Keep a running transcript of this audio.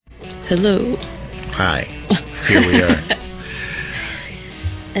Hello. Hi. Here we are.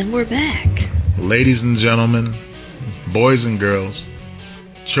 And we're back. Ladies and gentlemen, boys and girls,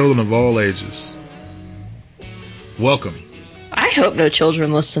 children of all ages, welcome. I hope no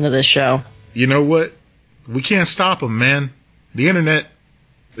children listen to this show. You know what? We can't stop them, man. The internet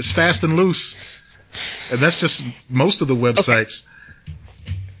is fast and loose. And that's just most of the websites.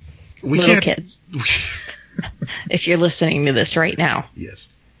 Okay. We Little can't. Kids. If you're listening to this right now. Yes.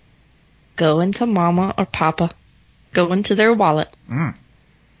 Go into mama or papa. Go into their wallet.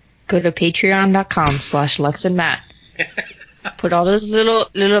 Go to patreon.com/Lex and Matt. Put all those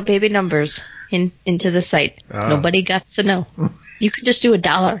little baby numbers into the site. Nobody got to know. You could just do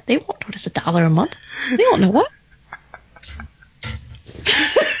 $1. They won't notice $1 a month. They won't know that.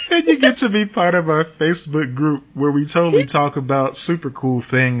 And you get to be part of our Facebook group where we totally talk about super cool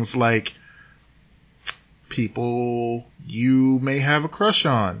things like people you may have a crush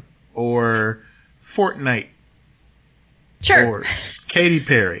on, or Fortnite, sure, or Katy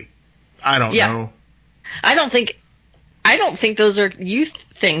Perry. I don't know. I don't think those are youth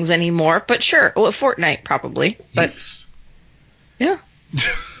things anymore, but sure. Well, Fortnite probably. But Youths. Yeah.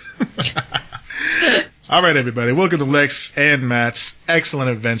 All right, everybody. Welcome to Lex and Matt's Excellent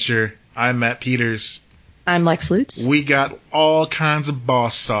Adventure. I'm Matt Peters. I'm Lex Lutz. We got all kinds of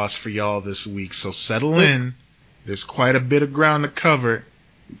boss sauce for y'all this week, so settle in. There's quite a bit of ground to cover.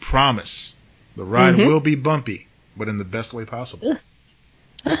 We promise. The ride will be bumpy, but in the best way possible.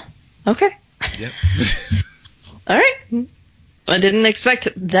 Okay. Yep. All right. I didn't expect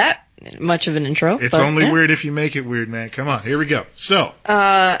that much of an intro. It's only weird if you make it weird, man. Come on, here we go. So,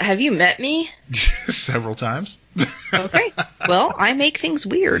 have you met me? Several times. Okay. Well, I make things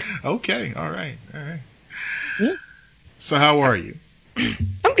weird. Okay. All right. Yeah. So, how are you?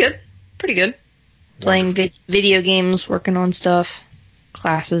 I'm good. Pretty good. Playing video games, working on stuff,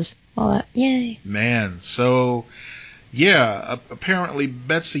 classes, all that. Yay. Man, so yeah, apparently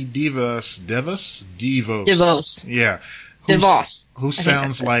Betsy DeVos. Yeah. DeVos. Who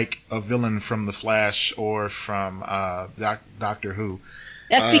sounds like a villain from The Flash or from Doctor Who.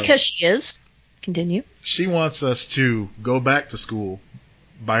 That's because she is. Continue. She wants us to go back to school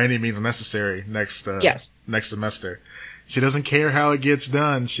by any means necessary next semester. She doesn't care how it gets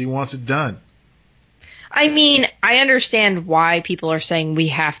done. She wants it done. I mean, I understand why people are saying we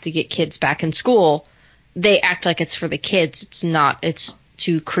have to get kids back in school. They act like it's for the kids. It's not. It's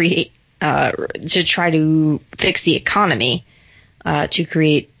to create, to try to fix the economy, to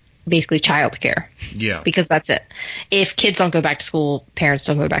create basically childcare. Yeah. Because that's it. If kids don't go back to school, parents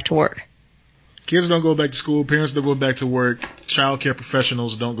don't go back to work. Kids don't go back to school. Parents don't go back to work. Childcare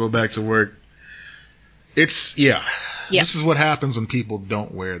professionals don't go back to work. This is what happens when people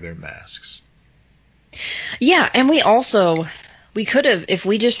don't wear their masks. Yeah, and we could have, if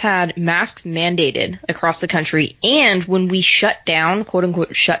we just had masks mandated across the country, and when we shut down, quote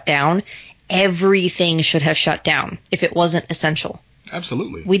unquote shut down, everything should have shut down if it wasn't essential.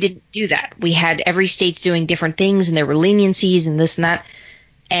 Absolutely. We didn't do that. We had every state's doing different things, and there were leniencies and this and that,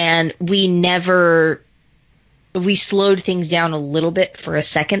 and we slowed things down a little bit for a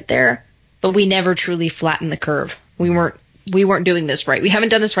second there, but we never truly flattened the curve. We weren't doing this right. We haven't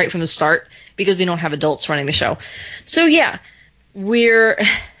done this right from the start because we don't have adults running the show. So yeah,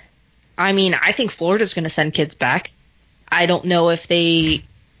 I think Florida's going to send kids back. I don't know if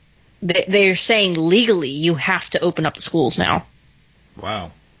they're saying legally you have to open up the schools now.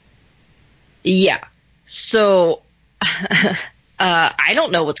 Wow. Yeah. So I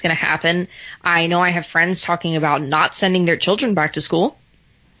don't know what's going to happen. I know I have friends talking about not sending their children back to school.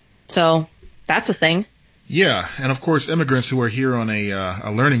 So that's a thing. Yeah, and of course, immigrants who are here on a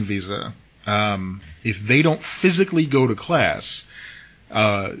learning visa, if they don't physically go to class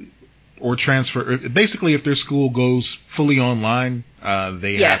or transfer, basically, if their school goes fully online,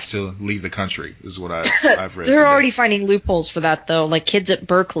 they have to leave the country. Is what I've read. They're already finding loopholes for that, though. Like kids at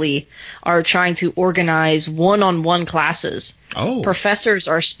Berkeley are trying to organize one-on-one classes. Oh, professors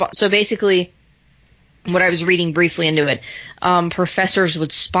are so basically, what I was reading briefly into it, professors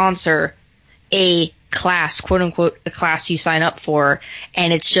would sponsor a class, quote unquote, a class you sign up for,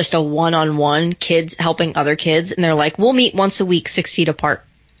 and it's just a one-on-one, kids helping other kids, and they're like, we'll meet once a week 6 feet apart,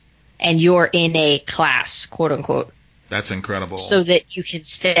 and you're in a class, quote unquote. That's incredible. So that you can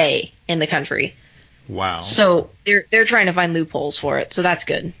stay in the country. Wow. So they're trying to find loopholes for it, so that's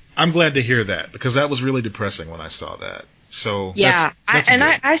good. I'm glad to hear that, because that was really depressing when I saw that. So yeah,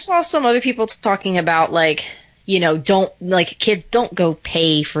 I saw some other people talking about like, kids don't go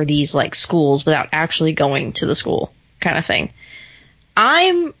pay for these like schools without actually going to the school kind of thing.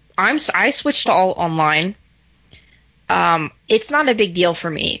 I switched to all online. It's not a big deal for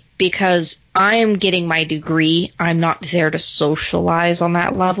me because I'm getting my degree. I'm not there to socialize on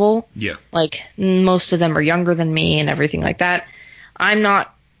that level. Yeah. Like, most of them are younger than me and everything like that. I'm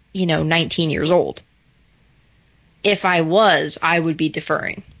not, 19 years old. If I was, I would be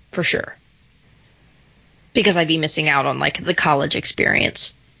deferring for sure. Because I'd be missing out on, like, the college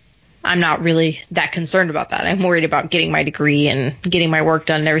experience. I'm not really that concerned about that. I'm worried about getting my degree and getting my work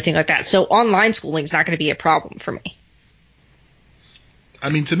done and everything like that. So online schooling is not going to be a problem for me. I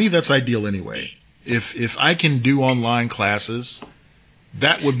mean, to me, that's ideal anyway. If I can do online classes,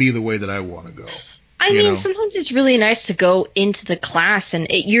 that would be the way that I want to go. I mean, sometimes it's really nice to go into the class and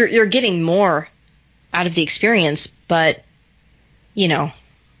you're getting more out of the experience, but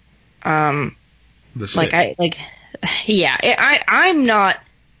I'm not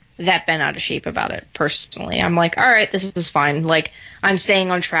that bent out of shape about it personally. I'm like, all right, this is fine. Like, I'm staying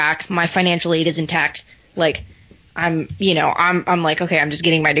on track. My financial aid is intact. Like, I'm like, okay, I'm just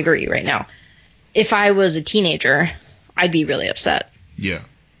getting my degree right now. If I was a teenager, I'd be really upset. Yeah.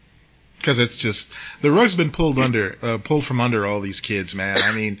 Because it's just, the rug's been pulled from under all these kids, man.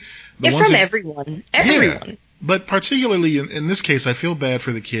 I mean, everyone. Yeah, but particularly in this case, I feel bad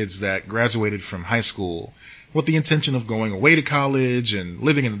for the kids that graduated from high school with the intention of going away to college and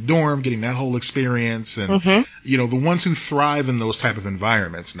living in a dorm, getting that whole experience. And, the ones who thrive in those type of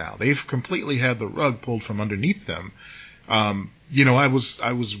environments now, they've completely had the rug pulled from underneath them. I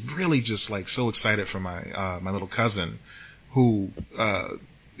was really just like so excited for my little cousin who,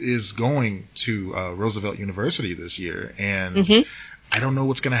 is going to Roosevelt University this year, and I don't know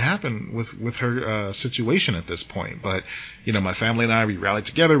what's going to happen with her situation at this point. But my family and I, we rallied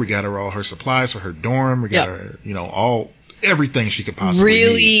together. We got her all her supplies for her dorm. We got her, everything she could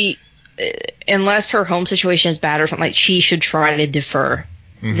possibly need. Unless her home situation is bad or something, like, she should try to defer.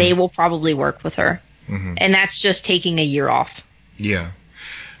 They will probably work with her, and that's just taking a year off. Yeah,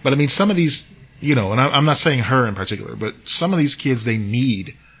 but I mean, some of these, and I'm not saying her in particular, but some of these kids, they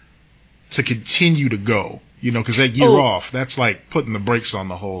need to continue to go, because that year off, that's like putting the brakes on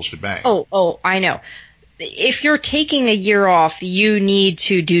the whole shebang. Oh, I know. If you're taking a year off, you need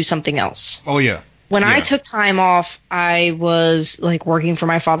to do something else. Oh, yeah. When I took time off, I was like working for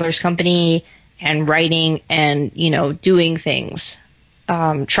my father's company and writing and, doing things,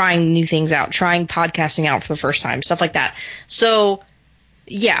 trying new things out, trying podcasting out for the first time, stuff like that. So,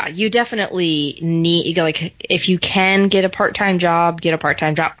 yeah, you definitely need, like, if you can get a part-time job,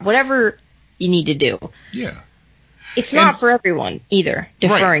 whatever you need to do. Yeah. It's not for everyone either,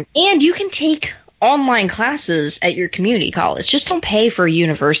 deferring. Right. And you can take online classes at your community college. Just don't pay for a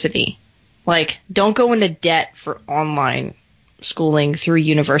university. Like, don't go into debt for online schooling through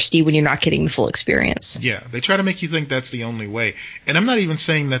university when you're not getting the full experience. Yeah, they try to make you think that's the only way. And I'm not even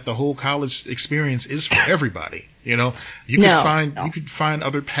saying that the whole college experience is for everybody. You could find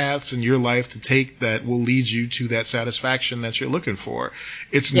other paths in your life to take that will lead you to that satisfaction that you're looking for.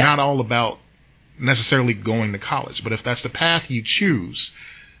 It's not all about necessarily going to college, but if that's the path you choose,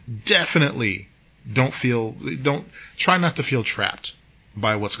 definitely don't try not to feel trapped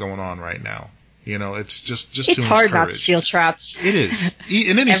by what's going on right now. It's just it's hard not to feel trapped. It is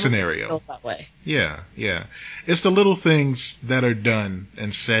in any scenario. Feels that way. Yeah. It's the little things that are done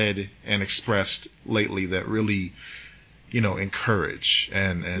and said and expressed lately that really, encourage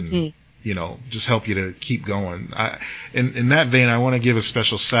and just help you to keep going. In that vein, I want to give a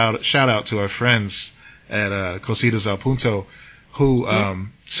special shout out to our friends at Cositas al Punto, who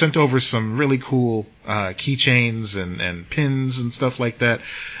sent over some really cool keychains and pins and stuff like that.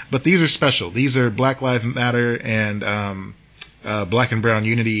 But these are special. These are Black Lives Matter and Black and Brown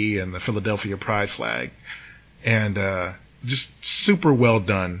Unity and the Philadelphia Pride flag. And just super well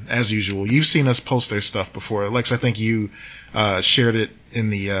done, as usual. You've seen us post their stuff before. Lex, I think you shared it in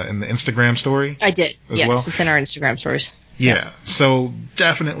the Instagram story. I did. Yes, well. It's in our Instagram stories. Yeah, so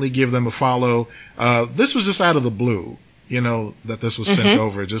definitely give them a follow. This was just out of the blue. That this was sent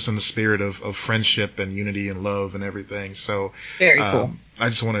over just in the spirit of friendship and unity and love and everything. So very cool. I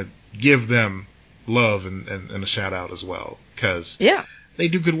just want to give them love and a shout out as well, because they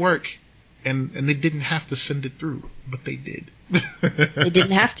do good work and they didn't have to send it through, but they did. They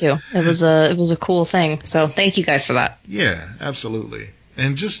didn't have to. It was a cool thing. So thank you guys for that. Yeah, absolutely.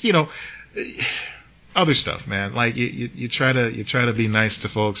 And just, other stuff, man. Like you try to be nice to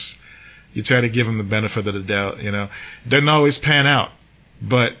folks. You try to give them the benefit of the doubt, Doesn't always pan out,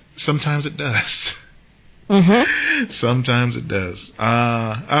 but sometimes it does. Sometimes it does.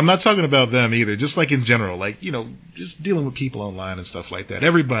 I'm not talking about them either, just like in general, like, just dealing with people online and stuff like that.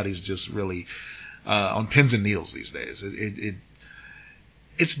 Everybody's just really on pins and needles these days.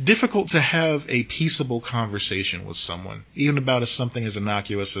 it's difficult to have a peaceable conversation with someone, even about something as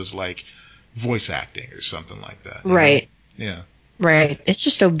innocuous as like voice acting or something like that. Right. Yeah. Right. It's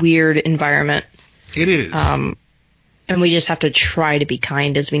just a weird environment. It is. And we just have to try to be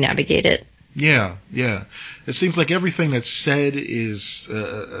kind as we navigate it. Yeah, yeah. It seems like everything that's said is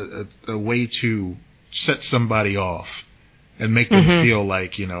a way to set somebody off and make them feel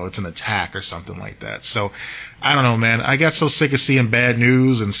like, it's an attack or something like that. So, I don't know, man. I got so sick of seeing bad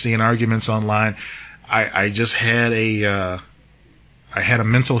news and seeing arguments online. I just had I had a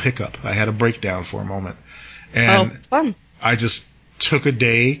mental hiccup. I had a breakdown for a moment. And fun. I just took a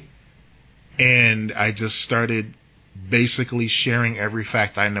day and I just started basically sharing every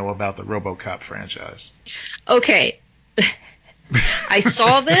fact I know about the RoboCop franchise. Okay. I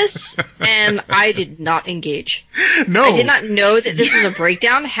saw this and I did not engage. No. I did not know that this was a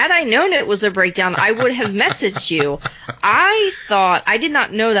breakdown. Had I known it was a breakdown, I would have messaged you. I did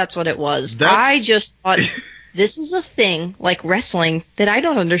not know that's what it was. I just thought this is a thing like wrestling that I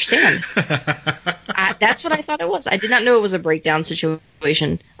don't understand. That's what I thought it was. I did not know it was a breakdown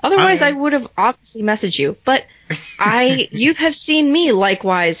situation. Otherwise, I would have obviously messaged you. But you have seen me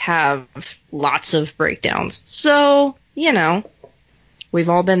likewise have lots of breakdowns. So, we've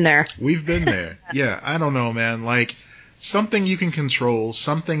all been there. We've been there. Yeah, I don't know, man. Like, something you can control,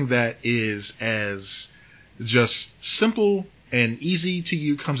 something that is as just simple and easy to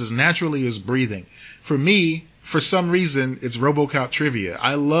you, comes as naturally as breathing. For me, for some reason, it's RoboCop trivia.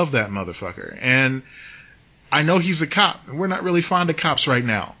 I love that motherfucker. And I know he's a cop. We're not really fond of cops right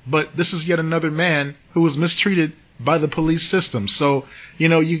now. But this is yet another man who was mistreated by the police system. So, you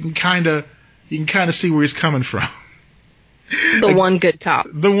can kind of see where he's coming from. The one good cop.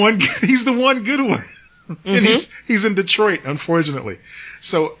 He's the one good one. And he's in Detroit, unfortunately.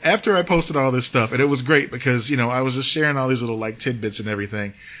 So after I posted all this stuff, and it was great because, I was just sharing all these little like tidbits and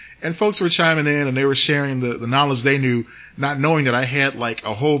everything. And folks were chiming in and they were sharing the knowledge they knew, not knowing that I had like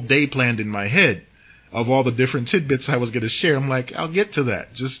a whole day planned in my head of all the different tidbits I was going to share. I'm like, I'll get to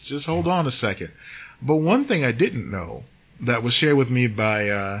that. Just hold on a second. But one thing I didn't know that was shared with me by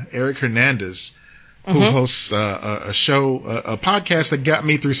Eric Hernandez, who hosts a show, a podcast that got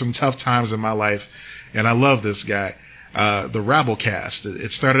me through some tough times in my life. And I love this guy, the Rabblecast.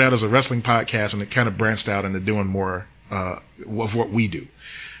 It started out as a wrestling podcast and it kind of branched out into doing more of what we do.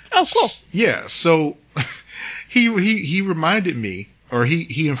 Oh, cool. Yeah. So he reminded me, or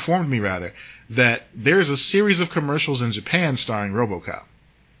he informed me rather, that there's a series of commercials in Japan starring RoboCop.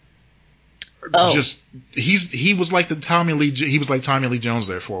 Oh. He was like Tommy Lee Jones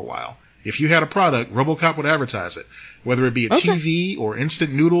there for a while. If you had a product, RoboCop would advertise it, whether it be a TV or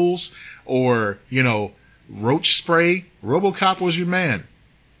instant noodles or, roach spray. RoboCop was your man.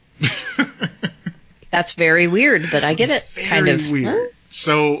 That's very weird, but I get it. Very weird. Huh?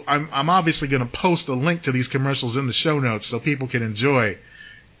 So I'm obviously going to post a link to these commercials in the show notes so people can enjoy.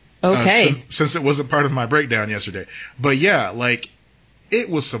 Okay. Since it wasn't part of my breakdown yesterday. But yeah, like, it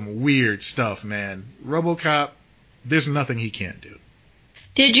was some weird stuff, man. RoboCop, there's nothing he can't do.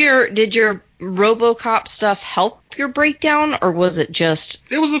 Did your RoboCop stuff help your breakdown, or was it just?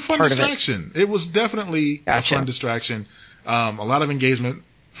 It was a fun distraction. It was definitely a fun distraction. A lot of engagement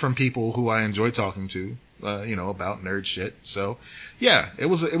from people who I enjoy talking to, about nerd shit. So, yeah, it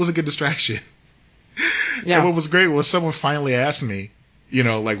was a good distraction. Yeah. And what was great was someone finally asked me,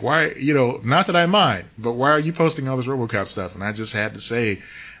 why, not that I mind, but why are you posting all this RoboCop stuff? And I just had to say,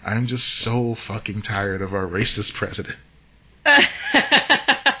 I'm just so fucking tired of our racist president.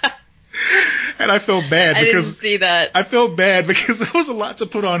 And I felt bad because I didn't see that. I felt bad because that was a lot to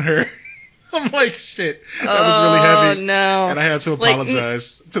put on her. I'm like, shit, that was really heavy. Oh no! And I had to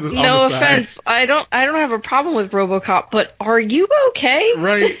apologize to the. No on the offense, side. I don't have a problem with RoboCop, but are you okay?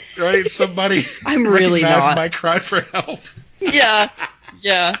 Right. Somebody I'm really recognized not. my cry for help. Yeah.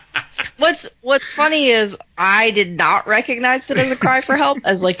 What's funny is I did not recognize it as a cry for help,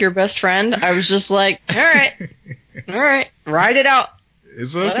 as like your best friend. I was just like, all right, ride it out.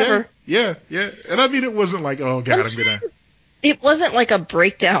 It's okay. Whatever. Yeah. And I mean, it wasn't like, oh God, It wasn't like a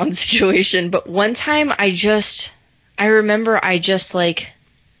breakdown situation, but one time I remember I just like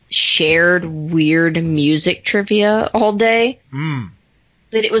shared weird music trivia all day.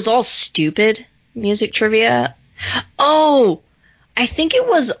 That it was all stupid music trivia. Oh, I think it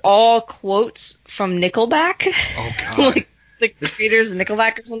was all quotes from Nickelback. Oh God. Like the creators of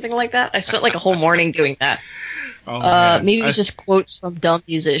Nickelback or something like that. I spent like a whole morning doing that. Oh, maybe it was just quotes from dumb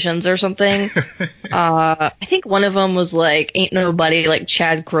musicians or something. I think one of them was like, ain't nobody like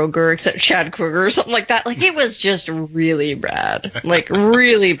Chad Kroger except Chad Kroger or something like that. Like, it was just really bad. Like,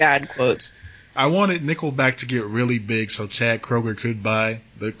 really bad quotes. I wanted Nickelback to get really big so Chad Kroeger could buy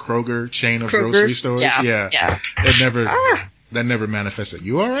the Kroger chain of Kroger's, grocery stores. Yeah. Yeah. That never manifested.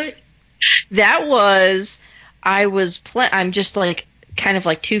 You all right? That was, I'm just like kind of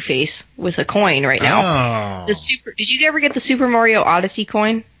like Two-Face with a coin right now. Oh. Did you ever get the Super Mario Odyssey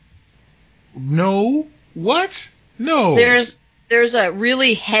coin? No. What? No. There's a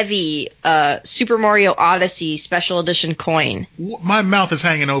really heavy Super Mario Odyssey special edition coin. My mouth is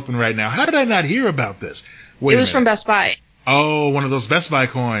hanging open right now. How did I not hear about this? Wait, it was from Best Buy. Oh, one of those Best Buy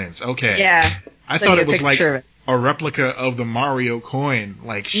coins. Okay. Yeah. I thought it was like a replica of the Mario coin.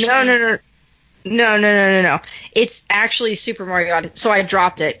 Like No. It's actually Super Mario Odyssey. So I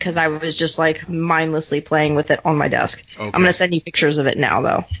dropped it because I was just like mindlessly playing with it on my desk. Okay. I'm going to send you pictures of it now,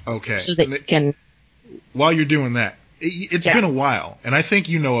 though. Okay. So that you can. While you're doing that, it's been a while, and I think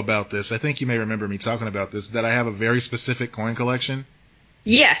you know about this. I think you may remember me talking about this, that I have a very specific coin collection.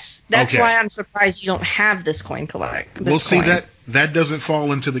 Yes. That's why I'm surprised you don't have this coin collection. Well, see, that doesn't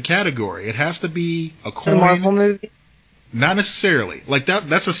fall into the category. It has to be a coin. The Marvel movie? Not necessarily. Like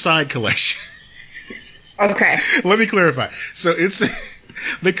that's a side collection. Okay. Let me clarify. So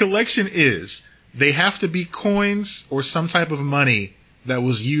the collection is they have to be coins or some type of money that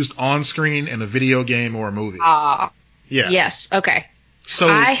was used on screen in a video game or a movie. Yeah. Yes. Okay. So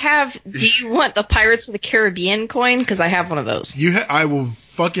do you want the Pirates of the Caribbean coin? Because I have one of those. I will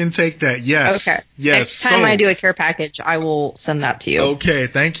fucking take that. Yes. Okay. Yes. Next time I do a care package, I will send that to you. Okay.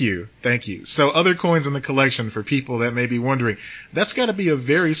 Thank you. So other coins in the collection for people that may be wondering, that's got to be a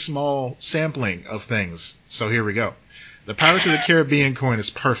very small sampling of things. So here we go. The Pirates of the Caribbean coin is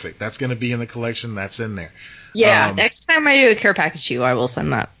perfect. That's going to be in the collection. That's in there. Yeah. Next time I do a care package to you, I will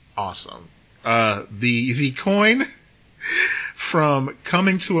send that. Awesome. The coin from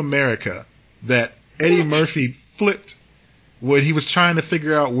Coming to America that Eddie Murphy flipped when he was trying to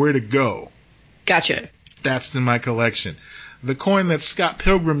figure out where to go. Gotcha. That's in my collection. The coin that Scott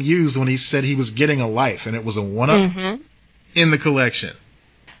Pilgrim used when he said he was getting a life and it was a 1-up in the collection.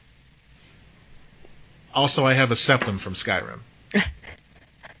 Also, I have a septum from Skyrim.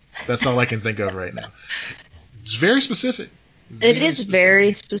 That's all I can think of right now. It's very specific.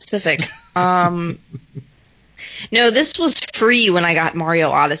 Very specific. No, this was free when I got Mario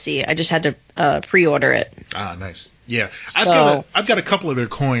Odyssey. I just had to pre-order it. Ah, nice. Yeah. So, I've got a couple of their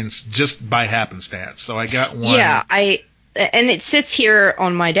coins just by happenstance. So I got one. Yeah, and it sits here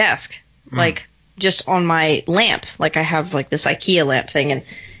on my desk, like just on my lamp. Like I have like this IKEA lamp thing, and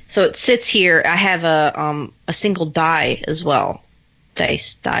so it sits here. I have a single die as well.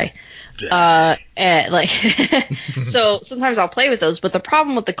 Die. And like so sometimes I'll play with those, but the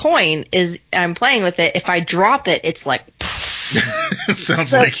problem with the coin is I'm playing with it. If I drop it, it's like it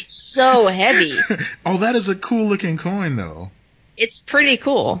sounds like so heavy. Oh, that is a cool looking coin though. It's pretty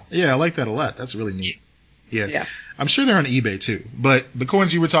cool. Yeah, I like that a lot. That's really neat. Yeah. I'm sure they're on eBay too. But the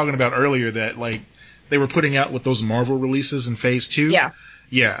coins you were talking about earlier that like they were putting out with those Marvel releases in Phase 2.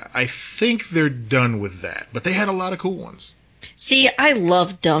 Yeah, I think they're done with that. But they had a lot of cool ones. See, I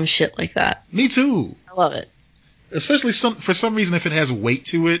love dumb shit like that. Me too. I love it. Especially for some reason, if it has weight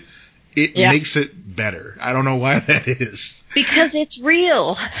to it, it makes it better. I don't know why that is. Because it's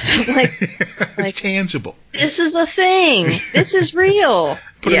real. It's tangible. This is a thing. This is real.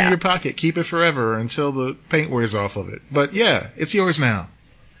 Put it in your pocket. Keep it forever until the paint wears off of it. But yeah, it's yours now.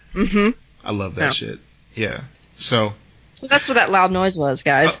 Mm-hmm. I love that shit. Yeah. So that's what that loud noise was,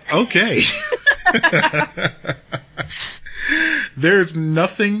 guys. Okay. There's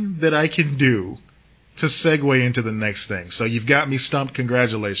nothing that I can do to segue into the next thing. So you've got me stumped.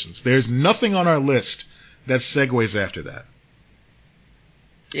 Congratulations. There's nothing on our list that segues after that.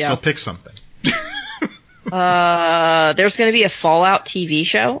 Yeah. So pick something. There's going to be a Fallout TV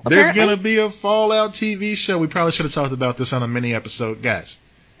show, apparently? There's going to be a Fallout TV show. We probably should have talked about this on a mini episode. Guys,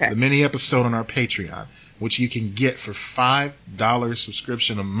 the mini episode on our Patreon, which you can get for $5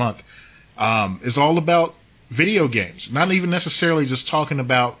 subscription a month, is all about video games. Not even necessarily just talking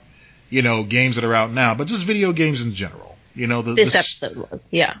about, games that are out now, but just video games in general. This episode was.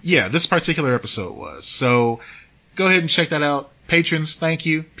 Yeah. Yeah, this particular episode was. So go ahead and check that out. Patrons, thank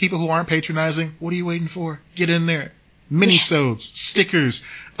you. People who aren't patronizing, what are you waiting for? Get in there. Minisodes, stickers,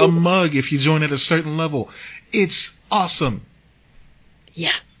 a mug if you join at a certain level. It's awesome.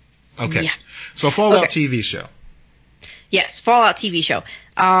 Yeah. Okay. Yeah. So Fallout TV show. Yes, Fallout TV show.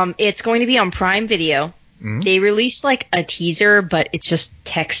 It's going to be on Prime Video. Mm-hmm. They released like a teaser, but it's just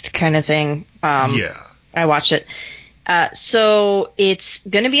text kind of thing. I watched it. So it's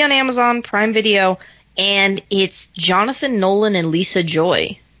going to be on Amazon Prime Video, and it's Jonathan Nolan and Lisa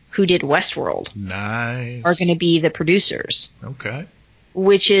Joy, who did Westworld. Nice. Are going to be the producers. Okay.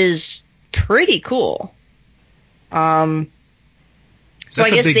 Which is pretty cool. So That's I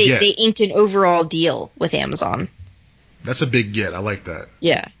a guess big they get. inked an overall deal with Amazon. That's a big get. I like that.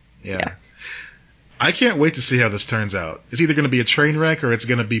 Yeah. Yeah. I can't wait to see how this turns out. It's either going to be a train wreck or it's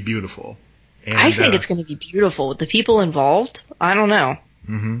going to be beautiful. And, I think it's going to be beautiful with the people involved. I don't know.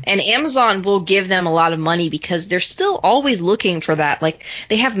 Mm-hmm. And Amazon will give them a lot of money because they're still always looking for that. Like,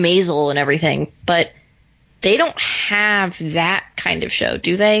 they have Maisel and everything, but they don't have that kind of show,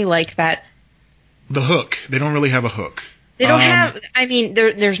 do they? Like that. The hook. They don't really have a hook. They don't have. I mean,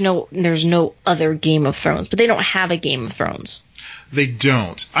 there's no other Game of Thrones, but they don't have a Game of Thrones. They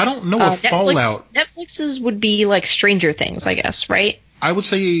don't. I don't know if Fallout. Netflix's would be like Stranger Things, I guess, right? I would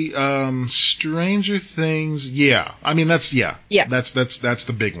say Stranger Things. Yeah, I mean that's Yeah. That's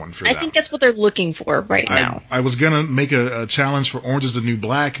the big one for them. I think that's what they're looking for right now. I was gonna make a challenge for Orange Is the New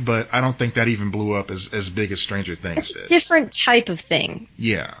Black, but I don't think that even blew up as big as Stranger Things It's did. a different type of thing.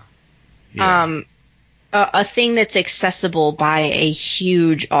 Yeah. A thing that's accessible by a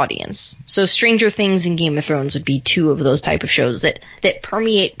huge audience. So Stranger Things and Game of Thrones would be two of those type of shows that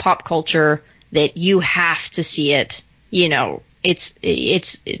permeate pop culture, that you have to see it. You know, it's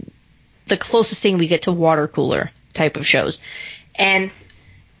the closest thing we get to water cooler type of shows. And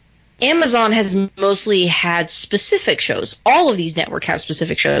Amazon has mostly had specific shows. All of these networks have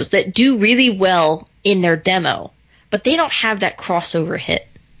specific shows that do really well in their demo, but they don't have that crossover hit.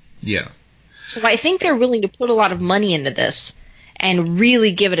 Yeah. So I think they're willing to put a lot of money into this and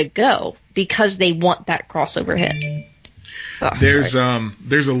really give it a go because they want that crossover hit. Oh, there's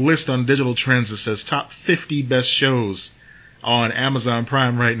a list on Digital Trends that says top 50 best shows on Amazon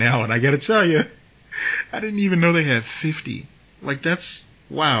Prime right now, and I got to tell you, I didn't even know they had 50. Like that's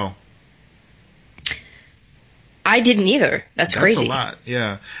wow. I didn't either. That's crazy. That's a lot,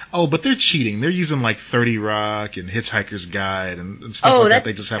 yeah. Oh, but they're cheating. They're using like 30 Rock and Hitchhiker's Guide and stuff like that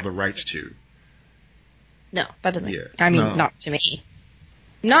they just have the rights to. No, that doesn't. Yeah, I mean, no. not to me.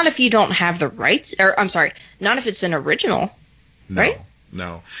 Not if you don't have the rights. Or I'm sorry, not if it's an original. No, right?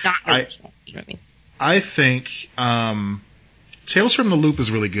 No. Not original. You know what I mean? I think Tales from the Loop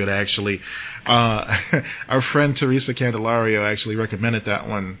is really good, actually. Our friend Teresa Candelario actually recommended that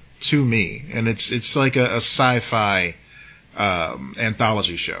one to me, and it's like a sci-fi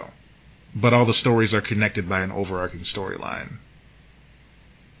anthology show, but all the stories are connected by an overarching storyline.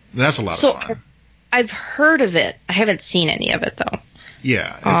 That's a lot of fun. I've heard of it. I haven't seen any of it though.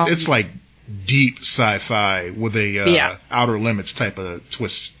 Yeah, it's like deep sci-fi with a Outer Limits type of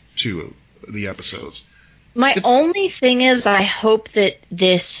twist to the episodes. My only thing is, I hope that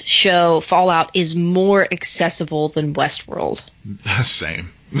this show, Fallout, is more accessible than Westworld.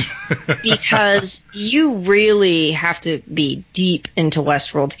 Same. Because you really have to be deep into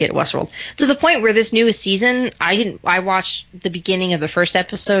Westworld to get Westworld. To the point where this newest season, I watched the beginning of the first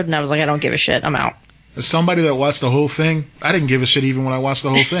episode and I was like, I don't give a shit. I'm out. As somebody that watched the whole thing, I didn't give a shit even when I watched the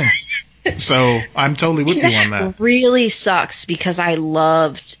whole thing. So I'm totally with you on that. Really sucks because I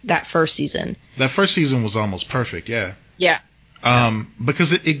loved that first season. That first season was almost perfect, yeah. Yeah.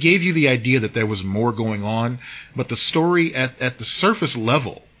 Because it gave you the idea that there was more going on, but the story at the surface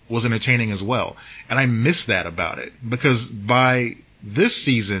level was entertaining as well. And I miss that about it, because by this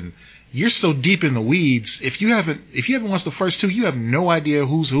season, you're so deep in the weeds. If you haven't watched the first two, you have no idea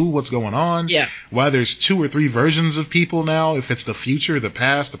who's who, what's going on, why there's 2 or 3 versions of people now, if it's the future, the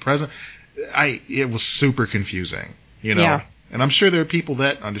past, the present. It was super confusing, you know. Yeah. And I'm sure there are people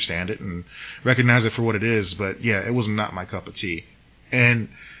that understand it and recognize it for what it is, but yeah, it was not my cup of tea. And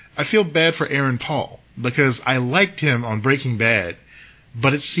I feel bad for Aaron Paul, because I liked him on Breaking Bad,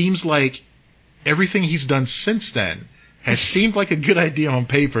 but it seems like everything he's done since then has seemed like a good idea on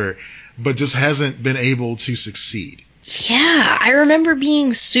paper, but just hasn't been able to succeed. Yeah, I remember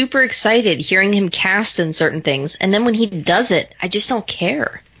being super excited hearing him cast in certain things, and then when he does it, I just don't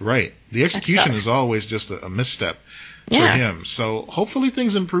care. Right. The execution is always just a misstep for him. So hopefully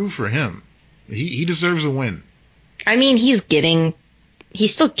things improve for him. He deserves a win. I mean, he's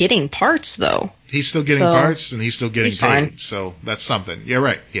still getting parts, though. He's still getting parts, and he's still getting paid. Fine. So that's something. Yeah,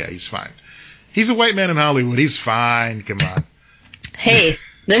 right. Yeah, he's fine. He's a white man in Hollywood. He's fine. Come on. Hey,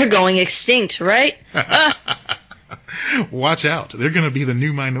 they're going extinct, right? Watch out. They're going to be the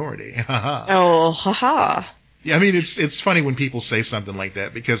new minority. Oh, haha. Yeah, I mean, it's funny when people say something like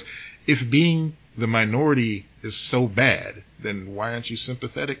that, because if being the minority is so bad, then why aren't you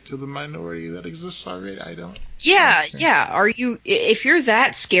sympathetic to the minority that exists already? I don't. Yeah, yeah. If you're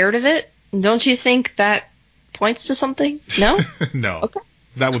that scared of it, don't you think that points to something? No? No. Okay.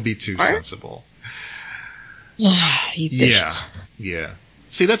 That would be too sensible. You bitches. Yeah.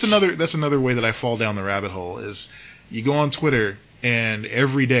 See, that's another way that I fall down the rabbit hole is you go on Twitter and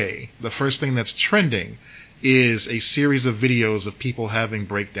every day, the first thing that's trending is a series of videos of people having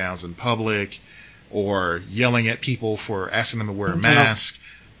breakdowns in public or yelling at people for asking them to wear a mask,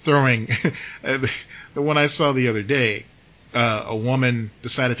 throwing. The one I saw the other day, a woman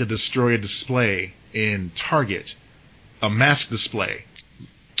decided to destroy a display in Target, a mask display.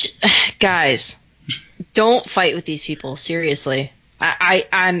 Guys, don't fight with these people. Seriously,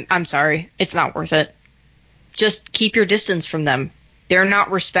 I'm sorry, it's not worth it. Just keep your distance from them. They're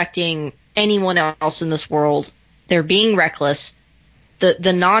not respecting anyone else in this world. They're being reckless.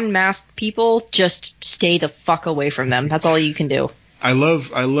 The non-masked people, just stay the fuck away from them. That's all you can do. I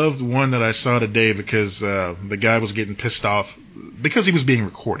loved one that I saw today because the guy was getting pissed off because he was being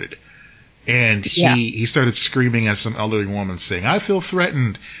recorded. And he started screaming at some elderly woman saying, "I feel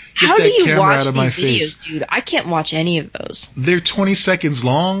threatened. Get How that do you camera watch out of my these videos, face." dude? I can't watch any of those. They're 20 seconds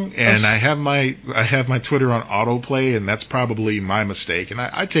long, and I have my Twitter on autoplay, and that's probably my mistake, and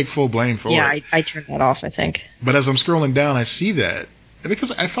I take full blame for it. Yeah, I turned that off, I think. But as I'm scrolling down, I see that, because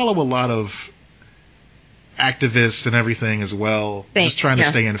I follow a lot of activists and everything as well, just trying to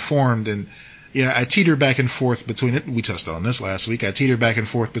stay informed, and I teeter back and forth between it. We touched on this last week. I teeter back and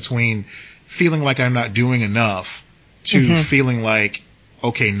forth between feeling like I'm not doing enough to feeling like,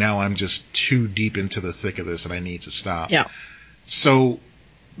 okay, now I'm just too deep into the thick of this and I need to stop. Yeah. So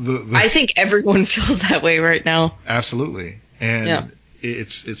I think everyone feels that way right now. Absolutely. And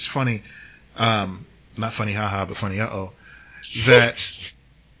it's funny, not funny haha, but funny that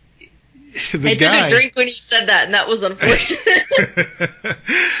I took a drink when you said that, and that was unfortunate.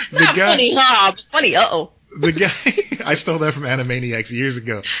 Not funny ha, but funny The guy, I stole that from Animaniacs years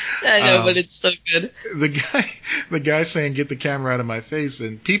ago. I know, but it's so good. The guy saying, "Get the camera out of my face,"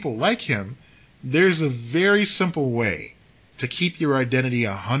 and people like him. There's a very simple way to keep your identity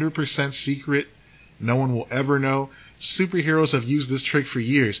 100% secret. No one will ever know. Superheroes have used this trick for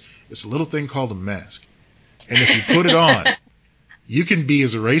years. It's a little thing called a mask. And if you put it on, you can be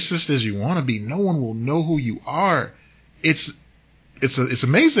as racist as you want to be. No one will know who you are. It's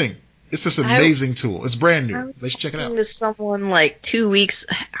amazing. It's this amazing tool. It's brand new. They should check it out. I was talking to someone like 2 weeks.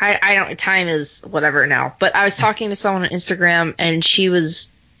 I don't. Time is whatever now. But I was talking to someone on Instagram, and she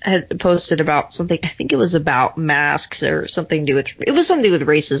had posted about something. I think it was about masks or something to do with. It was something to do with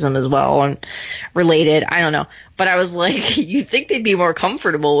racism as well and related. I don't know. But I was like, you'd think they'd be more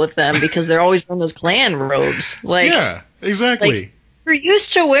comfortable with them because they're always wearing those Klan robes. Like, yeah, exactly. Like, you're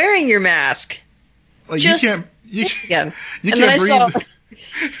used to wearing your mask. Like just you can't again. You and can't then breathe.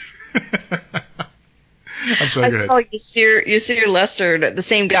 I'm sorry, I saw Yasir Lester, the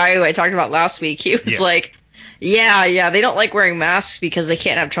same guy who I talked about last week. He was like, yeah, they don't like wearing masks because they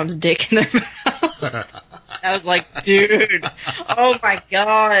can't have Trump's dick in their mouth. I was like, dude, oh my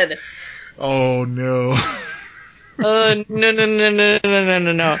god. Oh no. No.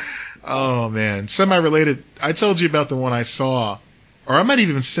 Oh man, semi-related. I told you about the one I saw, or I might have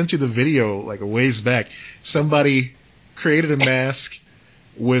even sent you the video like a ways back. Somebody created a mask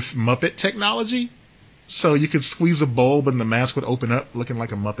with Muppet technology, so you could squeeze a bulb and the mask would open up, looking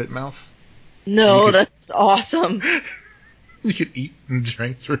like a Muppet mouth. No, that's awesome. You could eat and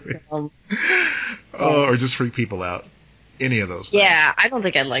drink through it, or just freak people out. Any of those things. Yeah, I don't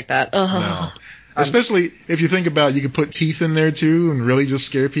think I'd like that. No. Especially if you think about, you could put teeth in there too and really just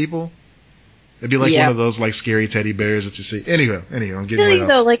scare people. It'd be like one of those like scary teddy bears that you see. Anyway, I'm getting really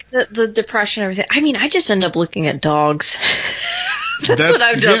though, like the depression and everything. I mean, I just end up looking at dogs. That's what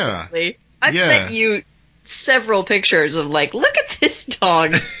I've done lately. I've sent you several pictures of like, look at this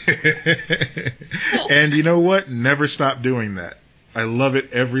dog. And you know what? Never stop doing that. I love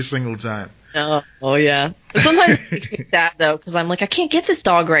it every single time. Oh yeah. But sometimes it makes me sad though, because I'm like, I can't get this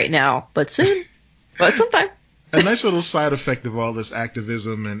dog right now, but soon. But sometime. A nice little side effect of all this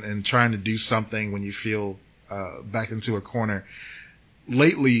activism and trying to do something when you feel back into a corner.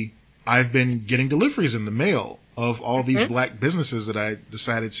 Lately, I've been getting deliveries in the mail of all these black businesses that I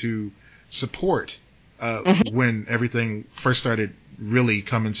decided to support when everything first started really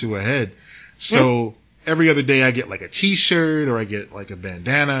coming to a head. So every other day I get like a t-shirt, or I get like a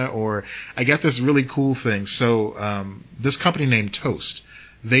bandana, or I got this really cool thing. So this company named Toast,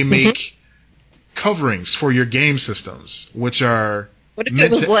 they make coverings for your game systems, which are... What if it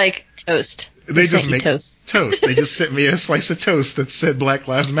was like toast? They just make toast. They just sent me a slice of toast that said Black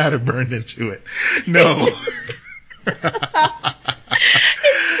Lives Matter burned into it. No.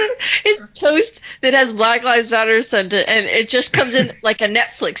 It's toast that has Black Lives Matter sent it, and it just comes in like a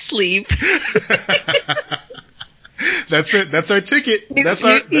Netflix sleeve. That's it. That's our ticket. That's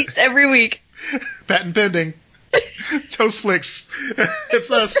our piece every week. Patent pending. Toastflix.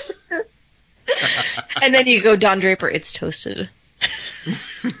 It's us. And then you go, Don Draper, it's toasted.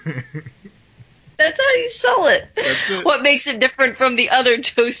 That's how you sell it. That's it. What makes it different from the other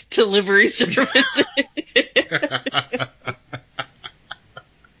toast delivery services?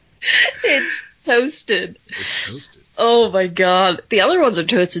 It's toasted. It's toasted. Oh my god. The other ones are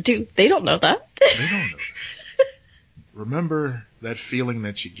toasted too. They don't know that. They don't know that. Remember that feeling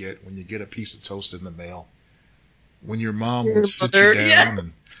that you get when you get a piece of toast in the mail? When your mom would sit you down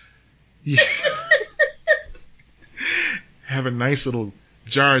and have a nice little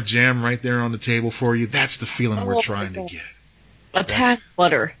jar of jam right there on the table for you. That's the feeling we're trying to get. A pat of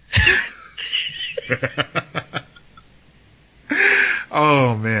butter.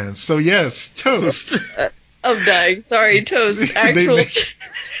 Oh, man. So, yes, toast. I'm dying. Sorry, toast. Actual.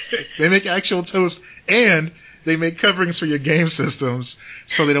 They make actual toast, and they make coverings for your game systems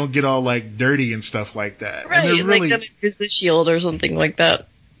so they don't get all, like, dirty and stuff like that. Right, and they're really, like an Invisishield or something like that.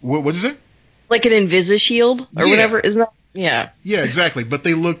 What is it? Like an Invisishield or whatever, isn't that? Yeah. Yeah, exactly. But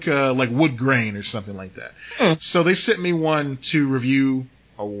they look like wood grain or something like that. So they sent me one to review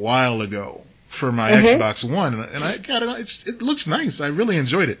a while ago for my Xbox One, and I got it. It looks nice. I really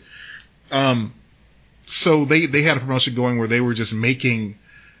enjoyed it. So they had a promotion going where they were just making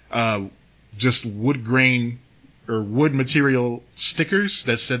just wood grain or wood material stickers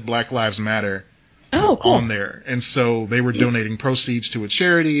that said Black Lives Matter. Oh, cool. On there. And so they were donating proceeds to a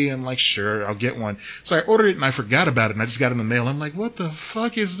charity. I'm like, sure, I'll get one. So I ordered it and I forgot about it and I just got it in the mail. I'm like, what the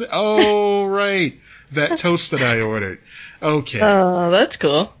fuck is that? Oh, right. That toast that I ordered. Okay. Oh, that's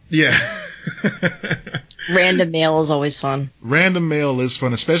cool. Yeah. Random mail is always fun. Random mail is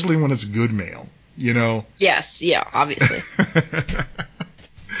fun, especially when it's good mail, you know? Yes, yeah, obviously.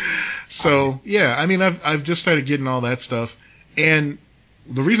 So, yeah, I mean, I've just started getting all that stuff. And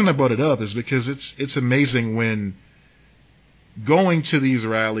the reason I brought it up is because it's amazing when going to these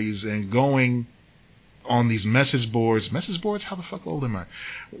rallies and going on these message boards, how the fuck old am I?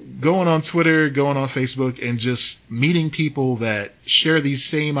 Going on Twitter, going on Facebook, and just meeting people that share these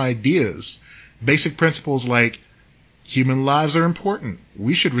same ideas. Basic principles like human lives are important.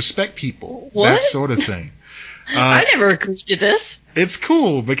 We should respect people. What? That sort of thing. I never agreed to this. It's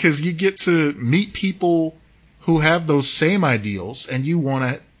cool because you get to meet people who have those same ideals and you want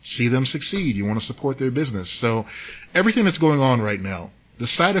to see them succeed. You want to support their business. So everything that's going on right now, the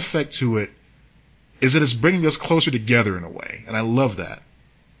side effect to it is that it's bringing us closer together in a way. And I love that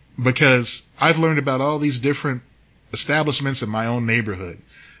because I've learned about all these different establishments in my own neighborhood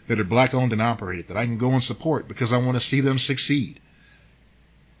that are black owned and operated that I can go and support because I want to see them succeed.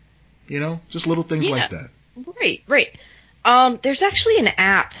 You know, just little things like that. Right. There's actually an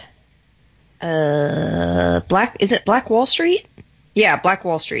app. Is it Black Wall Street? Yeah, Black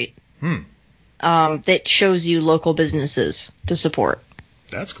Wall Street. That shows you local businesses to support.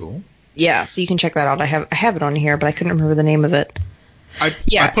 That's cool. Yeah, so you can check that out. I have it on here, but I couldn't remember the name of it. I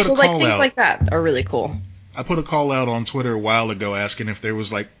put a call like things out. like that are really cool. I put a call out on Twitter a while ago asking if there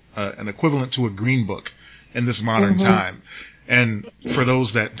was like an equivalent to a Green Book in this modern time. And for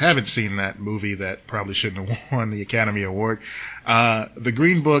those that haven't seen that movie that probably shouldn't have won the Academy Award, the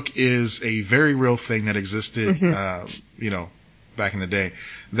Green Book is a very real thing that existed, back in the day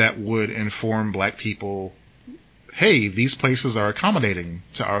that would inform black people, hey, these places are accommodating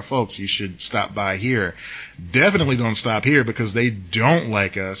to our folks. You should stop by here. Definitely don't stop here because they don't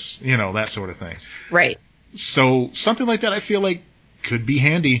like us, that sort of thing. Right. So something like that I feel like could be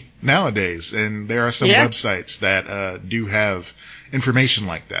handy nowadays. And there are some websites that do have information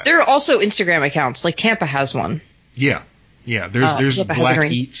like that. There are also Instagram accounts, like Tampa has one. Yeah. There's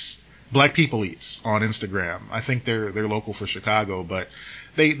Black People Eats on Instagram. I think they're local for Chicago, but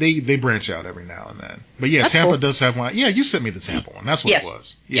they branch out every now and then. But yeah, That's Tampa cool. does have one. Yeah, you sent me the Tampa one. That's what it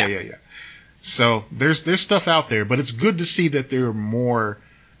was. Yeah. So there's stuff out there, but it's good to see that there are more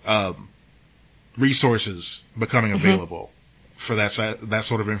resources becoming available for that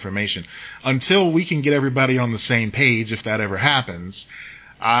sort of information. Until we can get everybody on the same page, if that ever happens,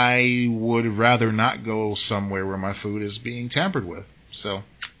 I would rather not go somewhere where my food is being tampered with. So,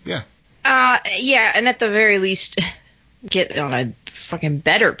 yeah. And at the very least, get on a fucking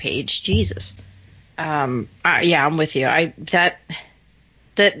better page. Jesus. I'm with you.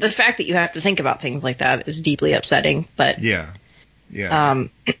 The fact that you have to think about things like that is deeply upsetting, but yeah.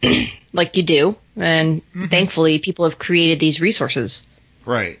 like you do, and thankfully people have created these resources.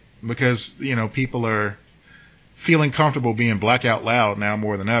 Right, because people are feeling comfortable being black out loud now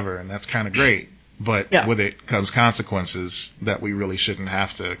more than ever, and that's kind of great. But with it comes consequences that we really shouldn't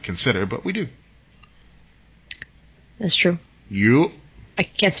have to consider, but we do. That's true. You. I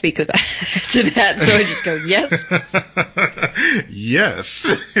can't speak to that, so I just go, yes.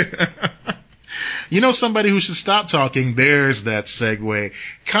 Yes. You know somebody who should stop talking? There's that segue.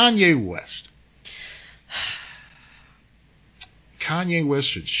 Kanye West. Kanye West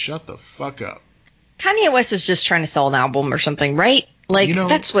should shut the fuck up. Kanye West is just trying to sell an album or something, right? Like, You know,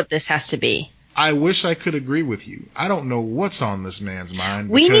 that's what this has to be. I wish I could agree with you. I don't know what's on this man's mind.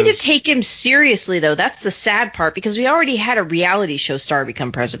 We need to take him seriously, though. That's the sad part, because we already had a reality show star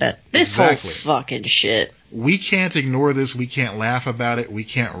become president. This whole fucking shit. We can't ignore this. We can't laugh about it. We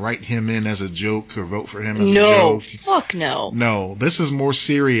can't write him in as a joke or vote for him as a joke. No, fuck no. No, this is more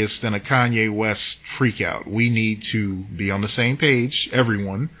serious than a Kanye West freakout. We need to be on the same page,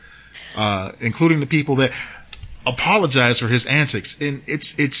 everyone, including the people that apologize for his antics. And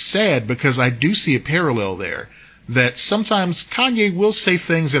it's sad because I do see a parallel there, that sometimes Kanye will say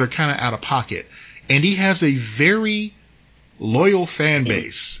things that are kind of out of pocket, and he has a very loyal fan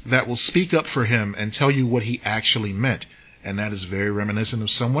base that will speak up for him and tell you what he actually meant. And that is very reminiscent of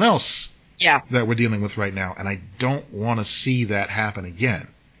someone else that we're dealing with right now. And I don't want to see that happen again.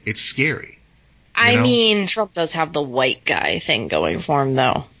 It's scary. I mean, Trump does have the white guy thing going for him,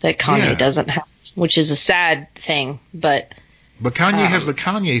 though, that Kanye doesn't have, which is a sad thing. But Kanye has the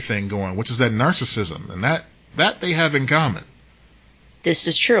Kanye thing going, which is that narcissism, and that they have in common. This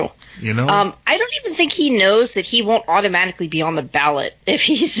is true. You know? I don't even think he knows that he won't automatically be on the ballot if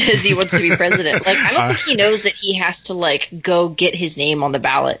he says he wants to be president. Like, I don't think he knows that he has to, like, go get his name on the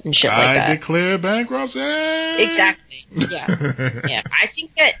ballot and shit like that. I declare bankruptcy. Exactly. Yeah. Yeah. I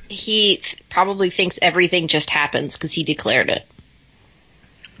think that he probably thinks everything just happens because he declared it.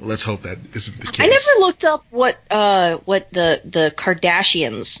 Let's hope that isn't the case. I never looked up what the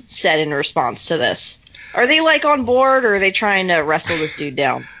Kardashians said in response to this. Are they, like, on board, or are they trying to wrestle this dude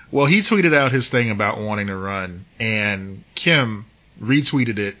down? Well, he tweeted out his thing about wanting to run, and Kim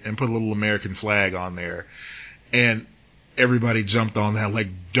retweeted it and put a little American flag on there. And everybody jumped on that, like,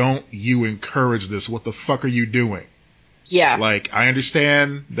 don't you encourage this. What the fuck are you doing? Yeah. Like, I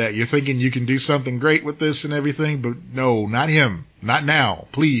understand that you're thinking you can do something great with this and everything, but no, not him. Not now.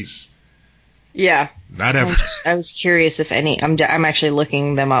 Please. Yeah. Not ever. I was curious if any. I'm actually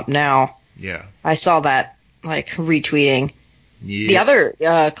looking them up now. Yeah. I saw that, like, retweeting. Yeah. The other,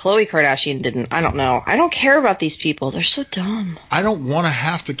 Khloe Kardashian didn't. I don't know. I don't care about these people. They're so dumb. I don't want to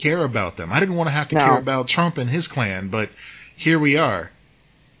have to care about them. I didn't want to have to care about Trump and his clan, but here we are.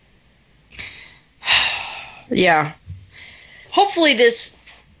 Yeah. Hopefully this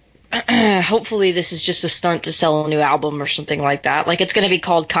is just a stunt to sell a new album or something like that. Like, it's going to be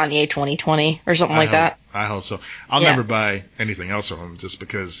called Kanye 2020 or something like that. I hope so. I'll never buy anything else from him just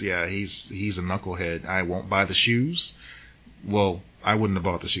because, he's a knucklehead. I won't buy the shoes. Well, I wouldn't have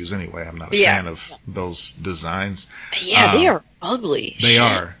bought the shoes anyway. I'm not a fan of those designs. Yeah, they are ugly. They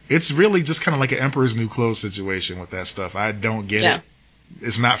are. It's really just kind of like an Emperor's New Clothes situation with that stuff. I don't get it.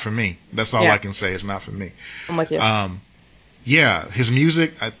 It's not for me. That's all I can say. It's not for me. I'm with you. His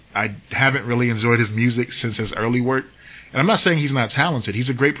music, I haven't really enjoyed his music since his early work. And I'm not saying he's not talented.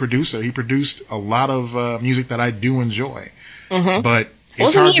 He's a great producer. He produced a lot of music that I do enjoy. Mm-hmm. But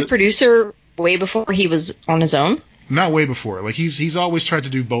wasn't he a producer way before he was on his own? Not way before. Like, he's always tried to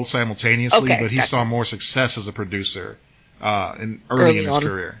do both simultaneously, but he saw more success as a producer early in his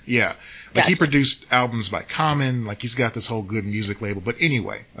career. Yeah. Like, he produced albums by Common. Like, he's got this whole good music label. But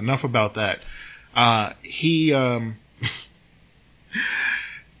anyway, enough about that. He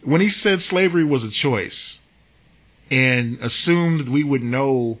when he said slavery was a choice and assumed we would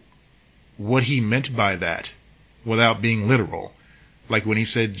know what he meant by that without being literal. Like when he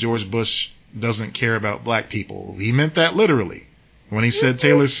said George Bush doesn't care about black people, he meant that literally. When he said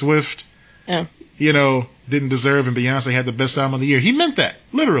Taylor Swift, didn't deserve and Beyonce had the best album of the year, he meant that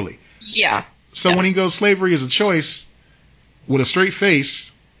literally. Yeah. So when he goes slavery is a choice with a straight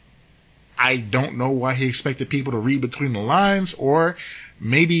face, I don't know why he expected people to read between the lines, or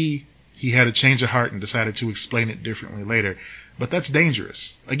maybe he had a change of heart and decided to explain it differently later. But that's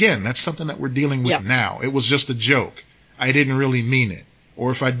dangerous. Again, that's something that we're dealing with now. It was just a joke. I didn't really mean it.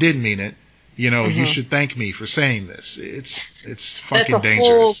 Or if I did mean it, you should thank me for saying this. It's fucking dangerous. That's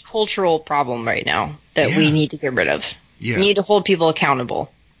a whole cultural problem right now that we need to get rid of. Yeah. We need to hold people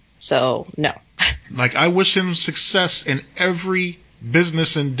accountable. So, no. Like, I wish him success in every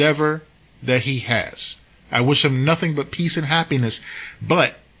business endeavor that he has. I wish him nothing but peace and happiness.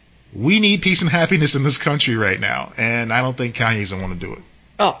 But we need peace and happiness in this country right now, and I don't think Kanye's going to want to do it.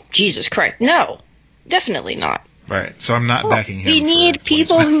 Oh, Jesus Christ. No, definitely not. Right, so I'm not backing him. We need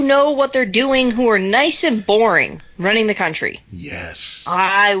people who know what they're doing, who are nice and boring, running the country. Yes.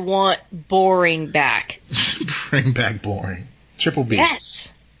 I want boring back. Bring back boring. Triple B.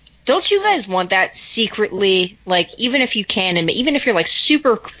 Yes. Don't you guys want that secretly? Like, even if you can, and even if you're like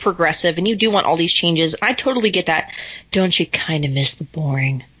super progressive and you do want all these changes, I totally get that. Don't you kind of miss the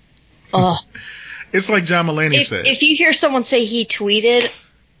boring? Oh, It's like John Mulaney said. if you hear someone say he tweeted,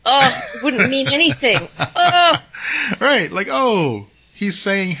 it wouldn't mean anything. Right, like, oh, he's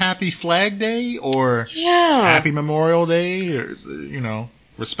saying Happy Flag Day or Yeah. Happy Memorial Day or, you know,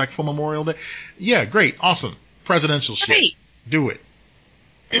 Respectful Memorial Day. Yeah, great, awesome. Presidential shit. Right. Do it.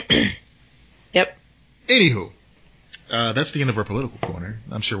 Yep. Anywho, that's the end of our political corner.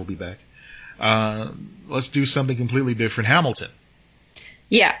 I'm sure we'll be back. Let's do something completely different. Hamilton.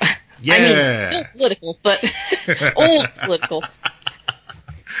 Yeah. Yeah. I mean, still political, but old political.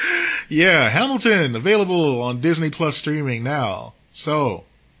 Yeah, Hamilton, available on Disney Plus streaming now. So,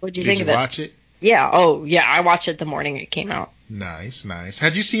 What'd you think of it? Did you watch it? Yeah. Oh, yeah. I watched it the morning it came out. Nice, nice.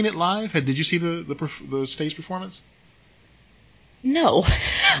 Had you seen it live? Did you see the stage performance? No.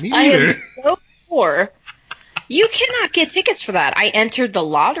 Me I neither. am so poor. You cannot get tickets for that. I entered the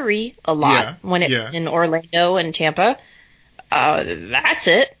lottery a lot when it was in Orlando and Tampa. That's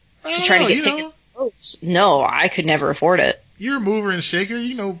it. To try to get tickets. No, I could never afford it. You're a mover and shaker.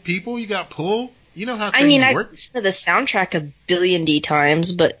 You know people. You got pull. You know how things work. I've listened to the soundtrack a billion D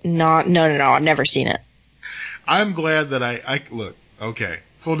times, but no, I've never seen it. I'm glad that I look, okay,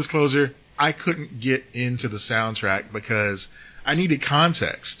 full disclosure, I couldn't get into the soundtrack because I needed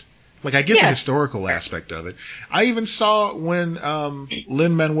context. Like, I get the historical aspect of it. I even saw when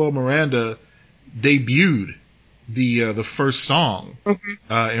Lin-Manuel Miranda debuted the first song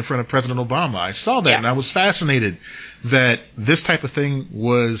in front of President Obama. I saw that and I was fascinated that this type of thing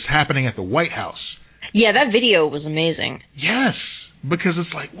was happening at the White House. Yeah, that video was amazing. Yes, because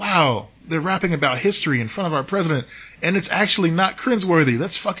it's like, wow, they're rapping about history in front of our president, and it's actually not cringeworthy.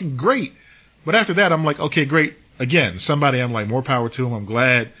 That's fucking great. But after that, I'm like, okay, great. Again, somebody, I'm like, more power to him. I'm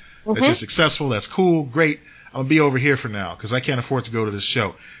glad that you're successful. That's cool. Great. I'm going to be over here for now because I can't afford to go to this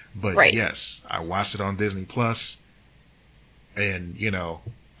show. But yes, I watched it on Disney Plus, and, you know,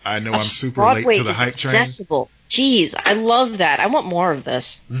 I know I'm super late to the hype train. Accessible. Jeez, I love that. I want more of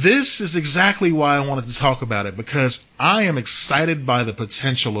this. This is exactly why I wanted to talk about it, because I am excited by the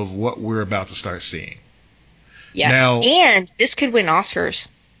potential of what we're about to start seeing. Yes, now, and this could win Oscars.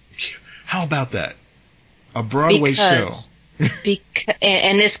 How about that? A Broadway show.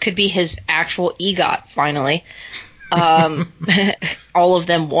 And this could be his actual EGOT, finally. All of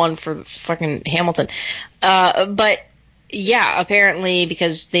them won for fucking Hamilton. But... yeah, apparently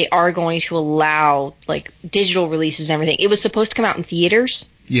because they are going to allow like digital releases and everything. It was supposed to come out in theaters.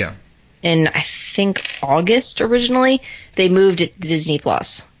 Yeah. In I think August originally. They moved it to Disney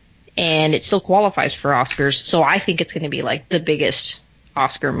Plus. And it still qualifies for Oscars. So I think it's going to be like the biggest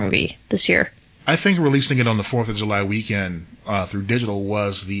Oscar movie this year. I think releasing it on the 4th of July weekend through digital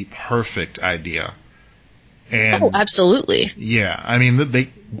was the perfect idea. And absolutely. Yeah, I mean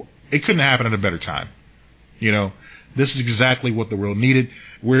it couldn't happen at a better time. You know, this is exactly what the world needed.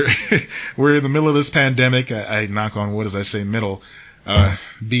 We're in the middle of this pandemic. I knock on wood as I say middle,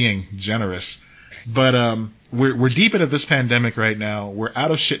 being generous. But we're deep into this pandemic right now. We're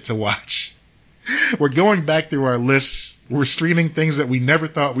out of shit to watch. We're going back through our lists. We're streaming things that we never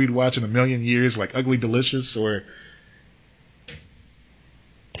thought we'd watch in a million years, like Ugly Delicious or.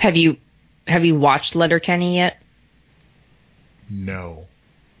 Have you watched Letterkenny yet? No.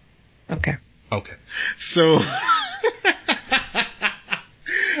 Okay. So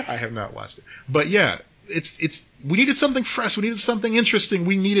I have not watched it. But yeah, it's we needed something fresh, we needed something interesting,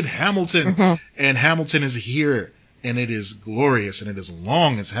 we needed Hamilton. And Hamilton is here, and it is glorious, and it is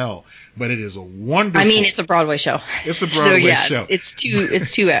long as hell, but it is a wonderful. I mean, it's a Broadway show. It's a Broadway show. It's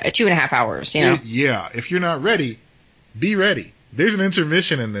 2.5 hours, you know. Yeah, if you're not ready, be ready. There's an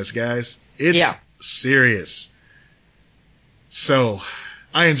intermission in this, guys. It's serious. So,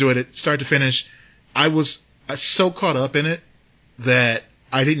 I enjoyed it, start to finish. I was so caught up in it that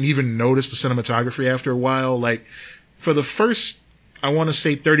I didn't even notice the cinematography after a while. Like, for the first, I want to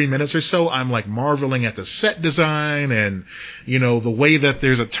say 30 minutes or so, I'm like marveling at the set design and, you know, the way that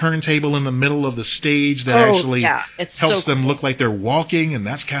there's a turntable in the middle of the stage that actually helps them look like they're walking, and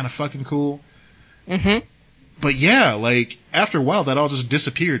that's kind of fucking cool. But yeah, like, after a while, that all just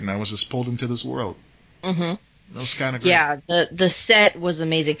disappeared, and I was just pulled into this world. That was kind of great. Yeah, the set was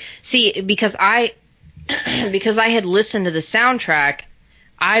amazing. See, because I had listened to the soundtrack,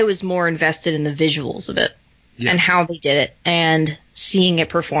 I was more invested in the visuals of it and how they did it and seeing it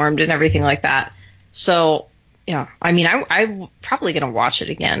performed and everything like that. So, yeah, I mean, I'm probably going to watch it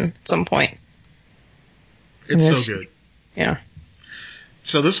again at some point. It's so good. Yeah.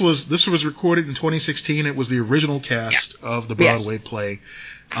 So this was recorded in 2016. It was the original cast of the Broadway play.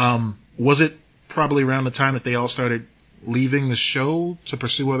 Was it probably around the time that they all started leaving the show to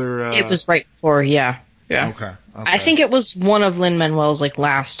pursue other? It was right before, yeah. Okay. I think it was one of Lin-Manuel's like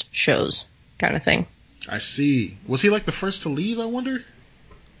last shows, kind of thing. I see. Was he like the first to leave? I wonder.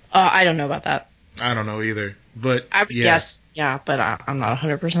 I don't know about that. I don't know either, but I would guess, but I'm not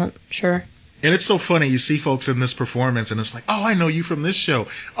 100% sure. And it's so funny. You see folks in this performance, and it's like, oh, I know you from this show.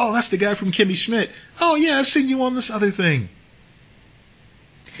 Oh, that's the guy from Kimmy Schmidt. Oh, yeah, I've seen you on this other thing.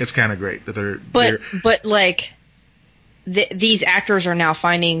 It's kind of great that they're. But like, these actors are now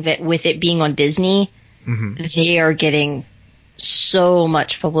finding that with it being on Disney, they are getting so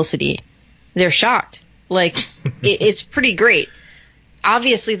much publicity. They're shocked. Like, it's pretty great.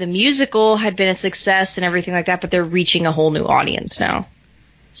 Obviously, the musical had been a success and everything like that, but they're reaching a whole new audience now.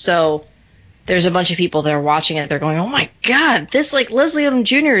 So there's a bunch of people that are watching it. They're going, "Oh my God, this like Leslie Odom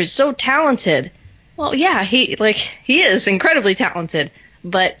Jr. is so talented." Well, yeah, he is incredibly talented,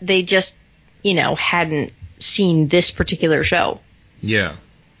 but they just, hadn't seen this particular show. Yeah.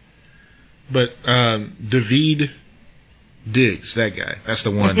 But Daveed Diggs, that guy, that's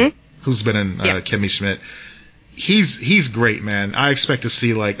the one who's been in Kimmy Schmidt. He's great, man. I expect to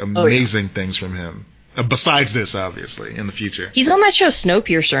see like amazing things from him. Besides this, obviously, in the future. He's on that show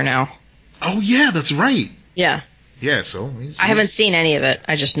Snowpiercer now. Oh, yeah, that's right. Yeah. Yeah, so I haven't seen any of it.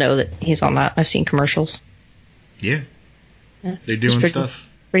 I just know that he's on that. I've seen commercials. Yeah. They're doing stuff.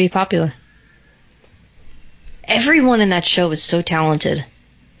 Pretty popular. Everyone in that show is so talented.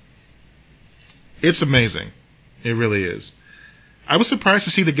 It's amazing. It really is. I was surprised to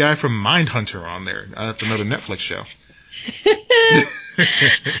see the guy from Mindhunter on there. That's another Netflix show.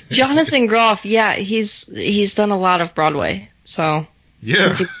 Jonathan Groff, he's done a lot of Broadway. So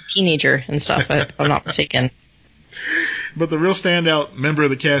since he was a teenager and stuff, if I'm not mistaken. But the real standout member of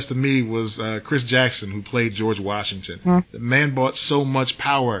the cast to me was Chris Jackson, who played George Washington. The man brought so much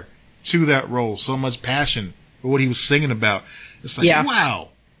power to that role, so much passion for what he was singing about. It's like, wow.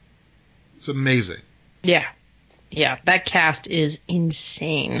 It's amazing. Yeah. Yeah, that cast is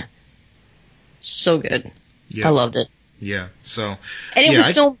insane. So good. Yeah. I loved it. Yeah, so... And it was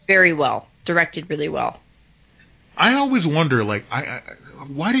filmed very well. Directed really well. I always wonder, like,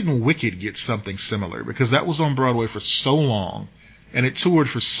 why didn't Wicked get something similar? Because that was on Broadway for so long, and it toured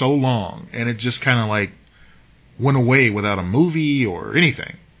for so long, and it just kind of, like, went away without a movie or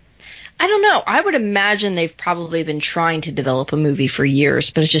anything. I don't know. I would imagine they've probably been trying to develop a movie for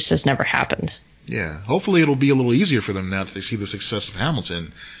years, but it just has never happened. Yeah. Hopefully it'll be a little easier for them now that they see the success of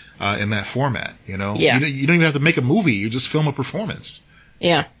Hamilton in that format, Yeah. You don't even have to make a movie. You just film a performance.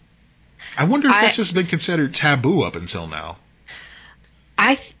 Yeah. I wonder if that's just been considered taboo up until now.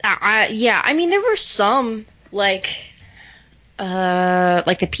 I mean, there were some, like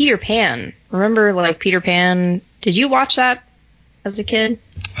the Peter Pan. Remember, like, Peter Pan? Did you watch that as a kid?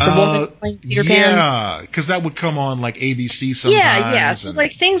 The woman playing Peter Pan? Yeah, because that would come on, like, ABC sometimes. Yeah. So,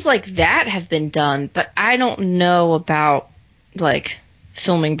 like, things like that have been done, but I don't know about, like,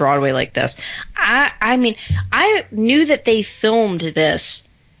 filming Broadway like this. I mean, I knew that they filmed this,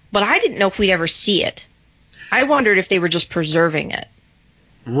 but I didn't know if we'd ever see it. I wondered if they were just preserving it.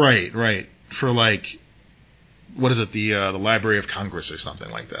 Right. For, like, what is it, the Library of Congress or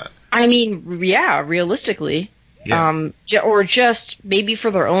something like that. I mean, yeah, realistically. Yeah. Or just maybe for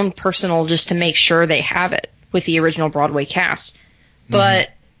their own personal, just to make sure they have it with the original Broadway cast.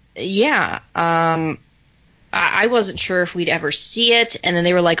 But, I wasn't sure if we'd ever see it. And then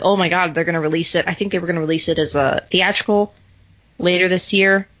they were like, oh, my God, they're going to release it. I think they were going to release it as a theatrical later this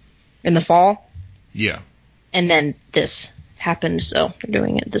year in the fall. Yeah. And then this happened, so they're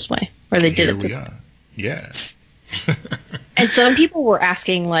doing it this way. Or they did it this way. Yeah. And some people were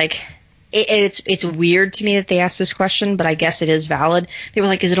asking, like, it's weird to me that they asked this question, but I guess it is valid. They were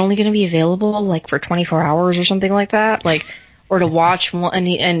like, is it only going to be available, like, for 24 hours or something like that? Like, or to watch one,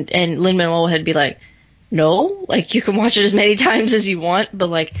 and Lin-Manuel had be like, no, like, you can watch it as many times as you want, but,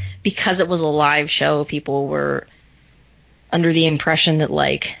 like, because it was a live show, people were under the impression that,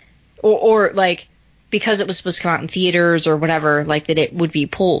 like, or like, because it was supposed to come out in theaters or whatever, like, that it would be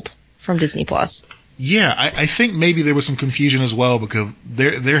pulled from Disney Plus. Yeah, I think maybe there was some confusion as well, because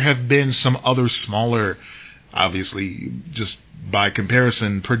there have been some other smaller, obviously, just by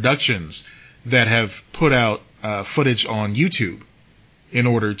comparison, productions that have put out footage on YouTube in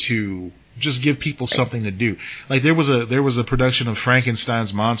order to just give people something to do. Like, there was a production of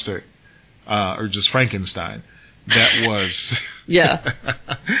Frankenstein's Monster, or just Frankenstein, that was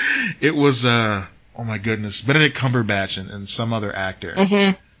it was oh my goodness, Benedict Cumberbatch and some other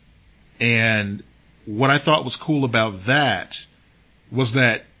actor. And what I thought was cool about that was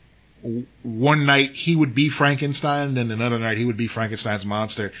that one night he would be Frankenstein, and then another night he would be Frankenstein's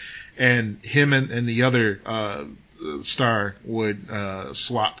monster, and him and the other star would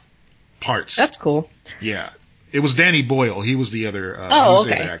swap parts. That's cool. Yeah, it was Danny Boyle. He was the other. Oh, he was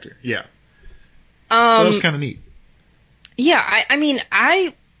okay. the other actor. Yeah. So that was kind of neat. Yeah, I mean,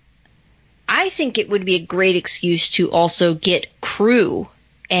 I think it would be a great excuse to also get crew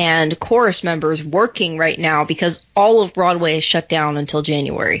and chorus members working right now, because all of Broadway is shut down until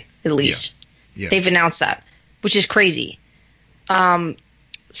January, at least. Yeah. They've announced that, which is crazy.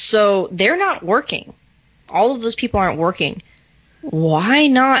 So they're not working. All of those people aren't working. Why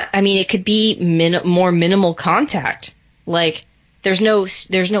not? I mean, it could be more minimal contact. Like, there's no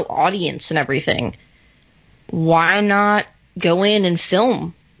audience and everything. Why not go in and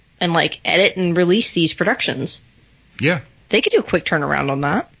film and, like, edit and release these productions? Yeah. They could do a quick turnaround on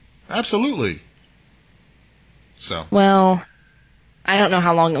that. Absolutely. So. Well, I don't know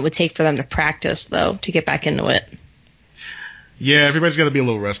how long it would take for them to practice, though, to get back into it. Yeah, everybody's got to be a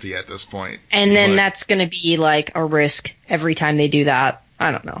little rusty at this point. And then that's going to be, like, a risk every time they do that.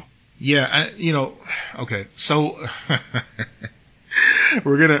 I don't know. Yeah, okay. So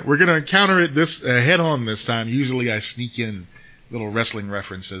we're gonna counter it this head on this time. Usually I sneak in little wrestling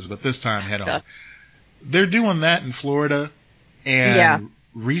references, but this time head on. They're doing that in Florida. And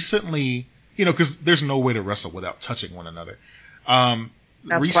recently, because there's no way to wrestle without touching one another.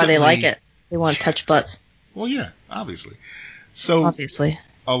 That's why they like it. They want to touch butts. Well, yeah, obviously. So obviously,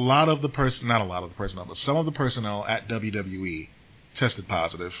 not a lot of the personnel, but some of the personnel at WWE tested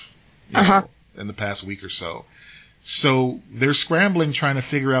positive in the past week or so. So they're scrambling, trying to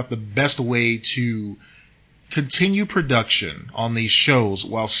figure out the best way to continue production on these shows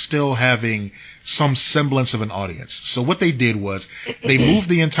while still having some semblance of an audience. So what they did was they moved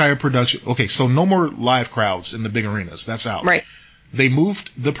the entire production. Okay, so no more live crowds in the big arenas. That's out. Right. They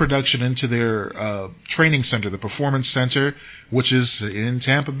moved the production into their training center, the Performance Center, which is in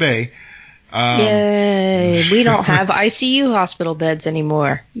Tampa Bay. Yay. We don't have ICU hospital beds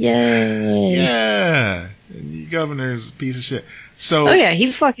anymore. Yay. Yeah. And your governor's a piece of shit. So. Oh, yeah,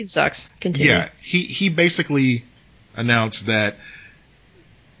 he fucking sucks. Continue. Yeah, he basically announced that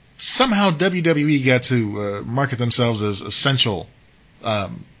somehow WWE got to market themselves as essential,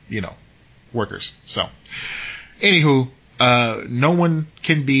 workers. So, anywho, no one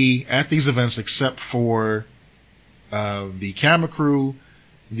can be at these events except for the camera crew,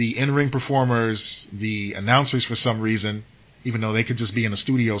 the in-ring performers, the announcers for some reason, even though they could just be in a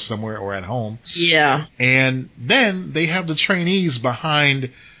studio somewhere or at home. Yeah. And then they have the trainees behind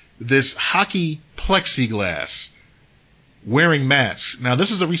this hockey plexiglass wearing masks. Now,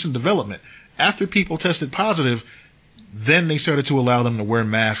 this is a recent development. After people tested positive, then they started to allow them to wear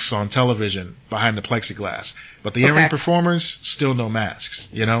masks on television behind the plexiglass. But the in-ring performers, still no masks,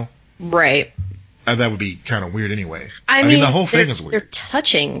 Right. That would be kind of weird anyway. I mean, the whole thing is weird. They're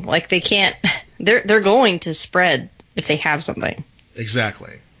touching. Like, they can't... They're going to spread if they have something.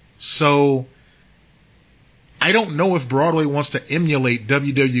 Exactly. So, I don't know if Broadway wants to emulate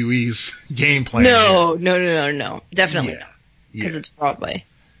WWE's game plan. No. Definitely not. Because Yeah. it's Broadway.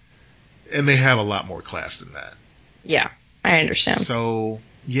 And they have a lot more class than that. Yeah, I understand. So,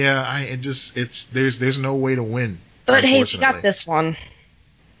 yeah, there's no way to win. But hey, we got this one.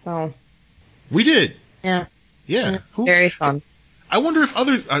 So. We did. Yeah. Yeah. Very fun. I wonder if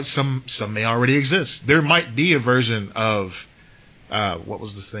others, some may already exist. There might be a version of, what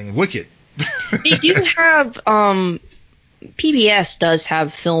was the thing? Wicked. They do have, PBS does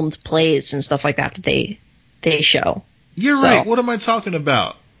have filmed plays and stuff like that they show. You're right. What am I talking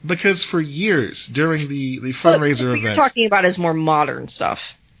about? Because for years during the fundraiser events, you're talking about is more modern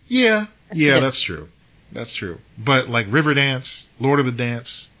stuff. Yeah, that's true. That's true. But like Riverdance, Lord of the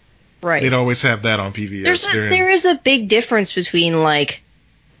Dance, right? They'd always have that on PBS. There is a big difference between like,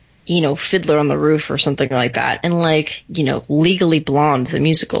 Fiddler on the Roof or something like that, and like, Legally Blonde the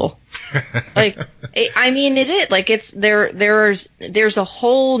musical. Like, it is like there's a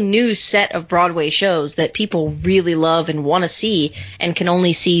whole new set of Broadway shows that people really love and want to see and can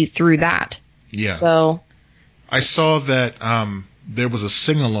only see through that. Yeah. So I saw that there was a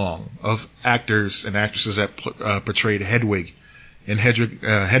sing-along of actors and actresses that portrayed Hedwig and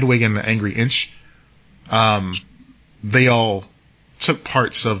Hedwig and the Angry Inch. They all took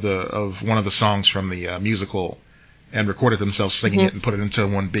parts of one of the songs from the musical and recorded themselves singing it and put it into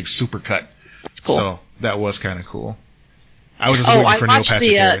one big supercut. That's cool. So that was kind of cool. I was just waiting for Neil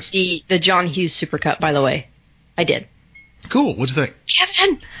Patrick Harris. The John Hughes supercut, by the way. I did. Cool. What'd you think?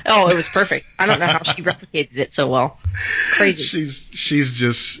 Kevin! Oh, it was perfect. I don't know how she replicated it so well. Crazy.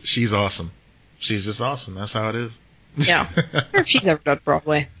 She's awesome. She's just awesome. That's how it is. Yeah. Or if she's ever done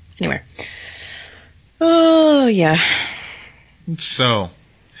Broadway. Anyway. Oh, yeah. So,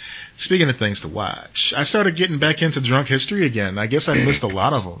 speaking of things to watch, I started getting back into Drunk History again. I guess I missed a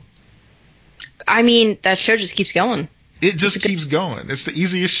lot of them. I mean, that show just keeps going. It just keeps going. It's the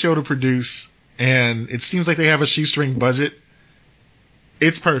easiest show to produce, and it seems like they have a shoestring budget.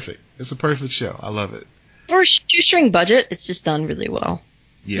 It's perfect. It's a perfect show. I love it. For a shoestring budget, it's just done really well.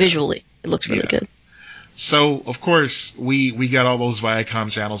 Yeah. Visually, it looks really good. So, of course, we got all those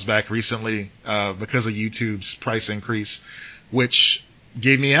Viacom channels back recently because of YouTube's price increase, which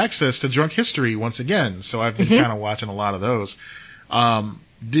gave me access to Drunk History once again. So I've been kind of watching a lot of those.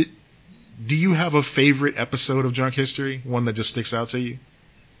 Do you have a favorite episode of Drunk History? One that just sticks out to you?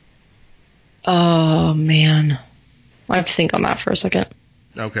 Oh, man. I have to think on that for a second.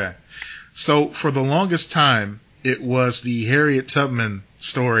 Okay. So, for the longest time, it was the Harriet Tubman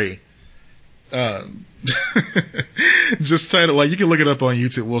story. Just titled, like, you can look it up on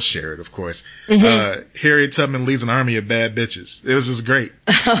YouTube. We'll share it, of course. Harriet Tubman leads an army of bad bitches. It was just great.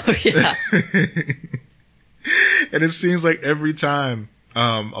 Oh, yeah. And it seems like every time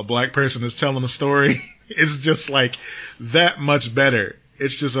a black person is telling a story, it's just like that much better.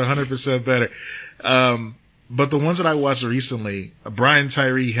 It's just 100% better. But the ones that I watched recently, Brian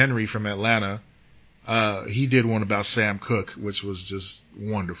Tyree Henry from Atlanta, he did one about Sam Cooke, which was just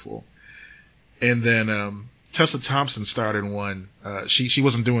wonderful. And then Tessa Thompson starred in one. She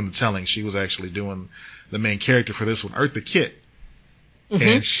wasn't doing the telling. She was actually doing the main character for this one, Eartha Kitt.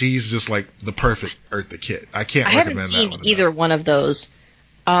 And she's just like the perfect Eartha Kitt. I recommend that one. I haven't seen either one of those.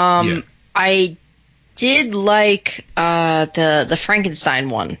 I did like the Frankenstein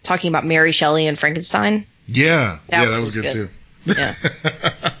one, talking about Mary Shelley and Frankenstein. Yeah, that was good too. Yeah.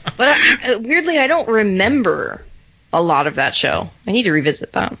 But weirdly, I don't remember a lot of that show. I need to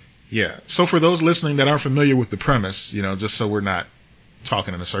revisit that. Yeah. So for those listening that aren't familiar with the premise, just so we're not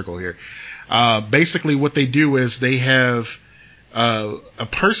talking in a circle here, basically what they do is they have a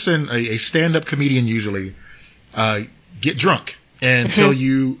person, a stand-up comedian usually, get drunk and tell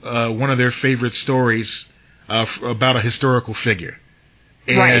you one of their favorite stories about a historical figure.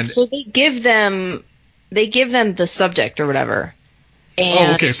 And right. So they give them the subject or whatever.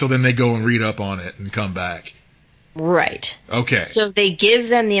 And okay. So then they go and read up on it and come back. Right. Okay. So they give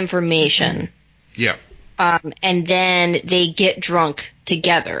them the information. Yeah. And then they get drunk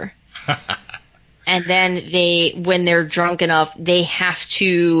together. And then when they're drunk enough, they have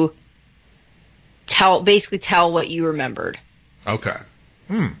to tell what you remembered. Okay.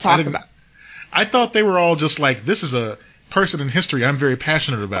 I thought they were all just like, this is a person in history I'm very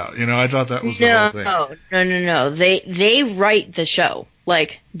passionate about. I thought that was the whole thing. No. They write the show.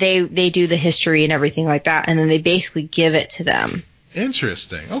 Like, they do the history and everything like that, and then they basically give it to them.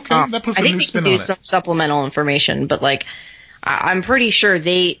 Interesting. Okay, that puts a new spin on it. I think they do some supplemental information, but, like, I'm pretty sure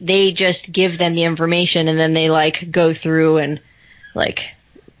they just give them the information, and then they, like, go through and, like,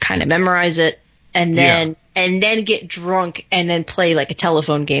 kind of memorize it, and then get drunk and then play, like, a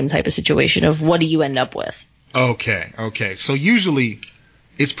telephone game type of situation of what do you end up with. Okay. So usually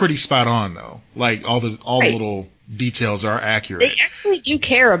it's pretty spot on, though. Like, all the little details are accurate. They actually do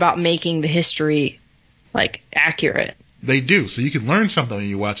care about making the history, like, accurate. They do. So you can learn something when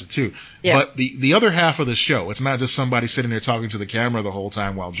you watch it, too. Yeah. But the other half of the show, it's not just somebody sitting there talking to the camera the whole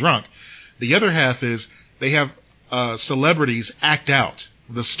time while drunk. The other half is they have celebrities act out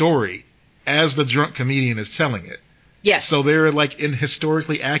the story as the drunk comedian is telling it. Yes. So they're, like, in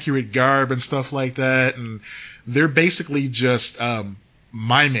historically accurate garb and stuff like that, and they're basically just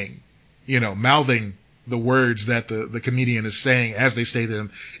miming, mouthing the words that the comedian is saying as they say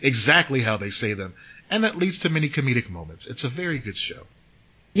them, exactly how they say them. And that leads to many comedic moments. It's a very good show.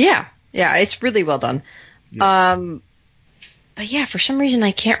 Yeah, it's really well done. Yeah. But yeah, for some reason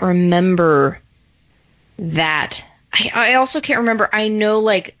I can't remember that. I also can't remember. I know,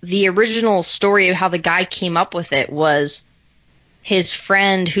 like, the original story of how the guy came up with it was his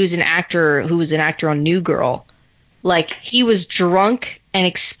friend who was an actor on New Girl. Like, he was drunk and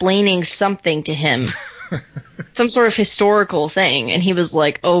explaining something to him. Some sort of historical thing, and he was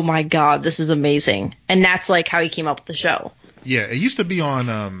like, oh my god, this is amazing. And that's, like, how he came up with the show. Yeah, it used to be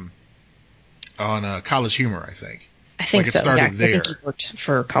on College Humor, I think. I think so. Yeah, I think he worked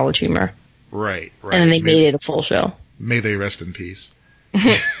for College Humor. Right. And then they made it a full show. May they rest in peace.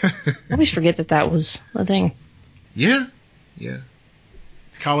 I always forget that was a thing. Yeah.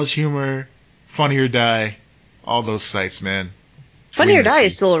 College Humor, Funny or Die, all those sites, man. Funny or Die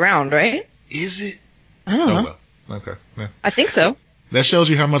is still around, right? Is it? I don't know. Well. Okay. Yeah. I think so. That shows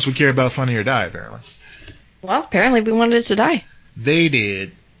you how much we care about Funny or Die, apparently. Well, apparently we wanted it to die. They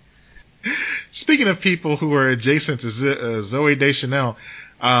did. Speaking of people who are adjacent to Zooey Deschanel,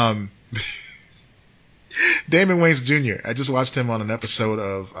 Damon Wayans Jr. I just watched him on an episode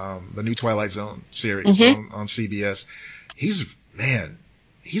of the new Twilight Zone series on CBS.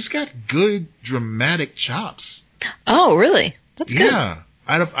 He's got good dramatic chops. Oh, really? That's good. Yeah.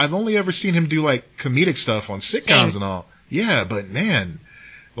 I've only ever seen him do like comedic stuff on sitcoms and all. Yeah, but man,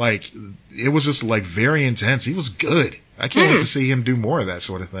 like it was just like very intense. He was good. I can't wait to see him do more of that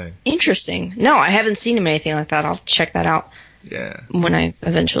sort of thing. Interesting. No, I haven't seen him in anything like that. I'll check that out. Yeah. When I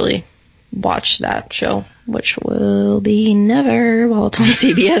eventually watch that show, which will be never while it's on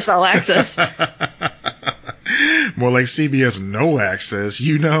CBS All Access. More like CBS No Access,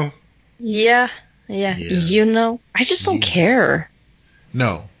 you know? Yeah. You know? I just don't care.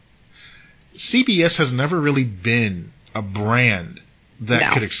 No. CBS has never really been a brand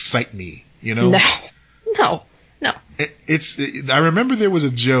that could excite me, you know? No. I remember there was a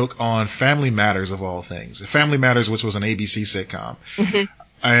joke on Family Matters of all things. Family Matters, which was an ABC sitcom. Mm-hmm.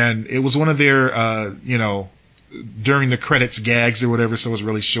 And it was one of their, during the credits gags or whatever, so it was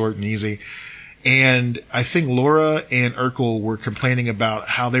really short and easy. And I think Laura and Urkel were complaining about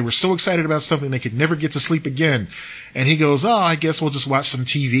how they were so excited about something they could never get to sleep again. And he goes, I guess we'll just watch some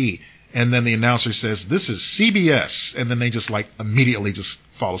TV. And then the announcer says, this is CBS. And then they just like immediately just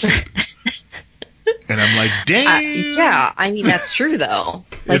fall asleep. And I'm like, dang. Yeah, I mean, that's true though.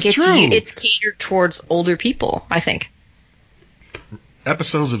 Like it's true. It's catered towards older people, I think.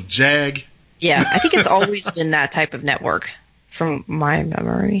 Episodes of JAG. Yeah, I think it's always been that type of network from my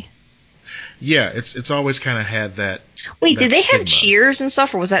memory. Yeah, it's always kind of had that. Wait, that did they stigma. have Cheers and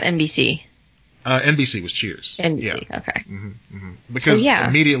stuff, or was that NBC? NBC was Cheers. NBC, yeah. Okay. Mm-hmm. Because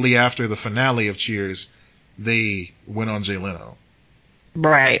immediately after the finale of Cheers, they went on Jay Leno.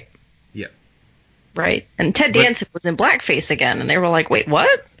 Right. Yeah. Right. And Ted Danson was in blackface again, and they were like, wait,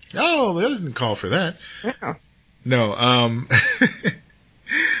 what? Oh, they didn't call for that. Yeah. No,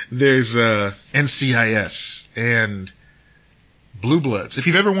 there's NCIS and Blue Bloods. If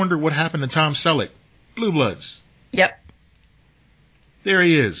you've ever wondered what happened to Tom Selleck, Blue Bloods. Yep. There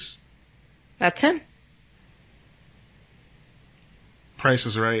he is. That's him. Price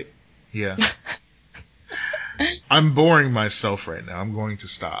is Right. Yeah. I'm boring myself right now. I'm going to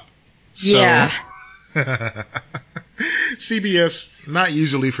stop. So, yeah. CBS, not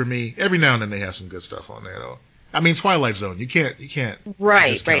usually for me. Every now and then they have some good stuff on there, though. I mean, Twilight Zone. You can't.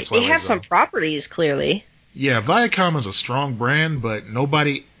 Right. Twilight They have Zone. some properties, clearly. Yeah, Viacom is a strong brand, but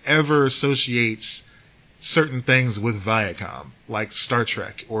nobody ever associates certain things with Viacom, like Star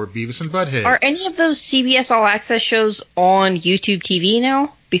Trek or Beavis and Butthead. Are any of those CBS All Access shows on YouTube TV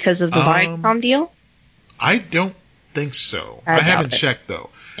now because of the Viacom deal? I don't think so. I haven't checked, though.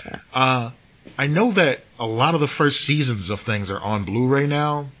 Yeah. I know that a lot of the first seasons of things are on Blu-ray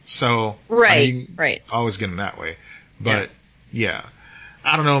now, so right. Always get them that way. But yeah,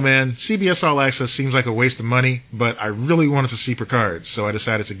 I don't know, man. CBS All Access seems like a waste of money, but I really wanted to see Picard, so I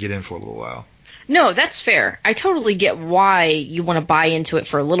decided to get in for a little while. No, that's fair. I totally get why you want to buy into it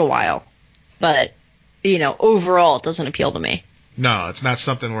for a little while, but overall, it doesn't appeal to me. No, it's not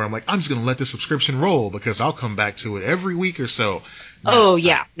something where I'm like, I'm just going to let the subscription roll because I'll come back to it every week or so. No,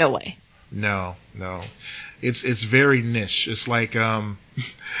 no way. No. It's very niche. It's like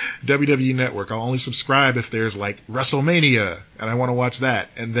WWE Network. I'll only subscribe if there's like WrestleMania and I want to watch that.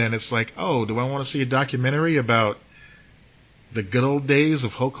 And then it's like, oh, do I want to see a documentary about the good old days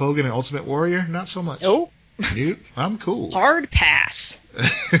of Hulk Hogan and Ultimate Warrior? Not so much. Nope. I'm cool. Hard pass.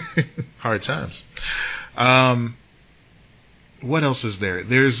 Hard times. What else is there?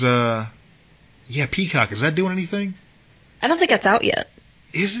 There's Peacock. Is that doing anything? I don't think that's out yet.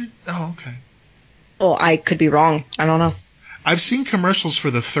 Is it? Oh, okay. Well, I could be wrong. I don't know. I've seen commercials for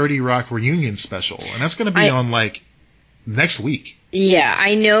the 30 Rock reunion special, and that's going to be on like next week. Yeah,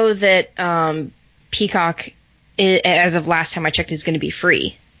 I know that Peacock, as of last time I checked, is going to be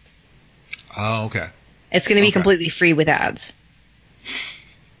free. Oh, okay. It's going to be completely free with ads.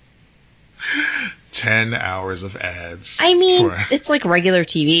 10 hours of ads. I mean, it's like regular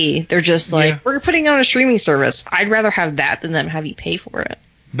TV. They're just like, we're putting on a streaming service. I'd rather have that than them have you pay for it.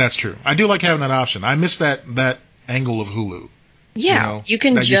 That's true. I do like having that option. I miss that angle of Hulu. Yeah, you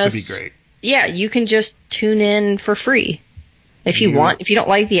can that just used to be great. Yeah, you can just tune in for free if you want. If you don't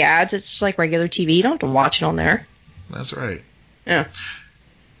like the ads, it's just like regular TV. You don't have to watch it on there. That's right. Yeah.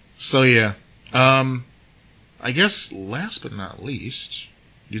 So yeah, I guess last but not least,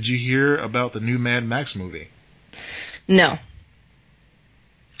 did you hear about the new Mad Max movie? No.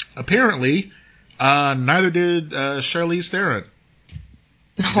 Apparently, neither did Charlize Theron.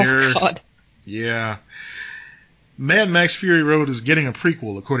 Oh, God. Yeah. Mad Max Fury Road is getting a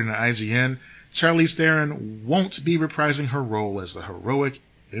prequel, according to IGN. Charlize Theron won't be reprising her role as the heroic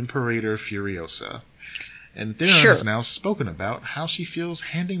Imperator Furiosa. And Theron has now spoken about how she feels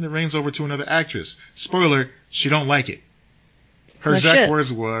handing the reins over to another actress. Spoiler, she don't like it. Her exact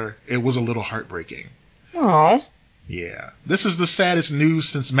words were, "It was a little heartbreaking." Aww. Yeah. This is the saddest news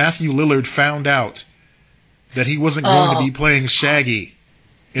since Matthew Lillard found out that he wasn't going to be playing Shaggy.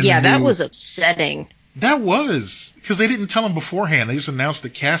 That was upsetting. That was. Because they didn't tell him beforehand. They just announced the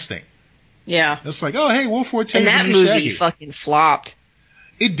casting. Yeah. It's like, oh, hey, Will Forte is the new Shaggy. And that movie fucking flopped.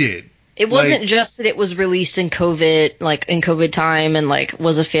 It did. It wasn't just that it was released in COVID time and,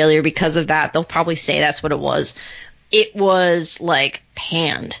 was a failure because of that. They'll probably say that's what it was. It was,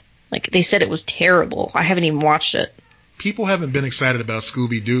 panned. They said it was terrible. I haven't even watched it. People haven't been excited about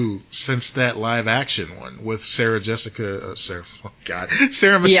Scooby-Doo since that live-action one with Sarah Michelle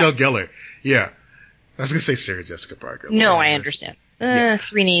Gellar. Yeah. I was going to say Sarah Jessica Parker. No, I understand.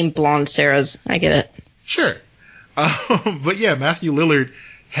 3 named blonde Sarahs. I get it. Sure. But yeah, Matthew Lillard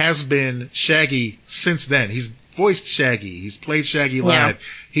has been Shaggy since then. He's voiced Shaggy. He's played Shaggy live. Yeah.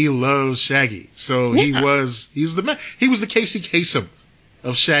 He loves Shaggy. So he was the Casey Kasem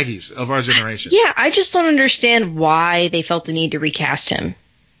of Shaggy's of our generation. Yeah, I just don't understand why they felt the need to recast him.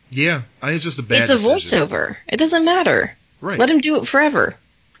 Yeah, it's just a bad decision. It's a voiceover. It doesn't matter. Right. Let him do it forever.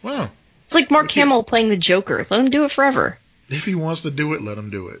 Wow. It's like Mark Hamill playing the Joker. Let him do it forever. If he wants to do it, let him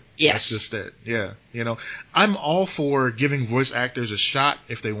do it. Yes. That's just it. Yeah. I'm all for giving voice actors a shot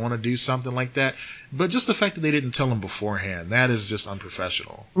if they want to do something like that. But just the fact that they didn't tell them beforehand, that is just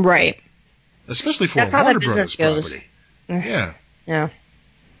unprofessional. Right. Especially for a Warner Brothers property. Yeah. Yeah.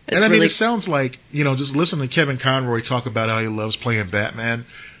 And it sounds like, just listening to Kevin Conroy talk about how he loves playing Batman,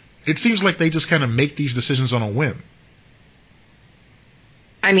 it seems like they just kind of make these decisions on a whim.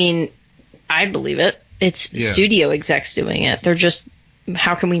 I mean, I'd believe it. It's studio execs doing it. They're just,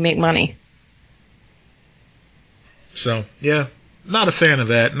 how can we make money? So, yeah, not a fan of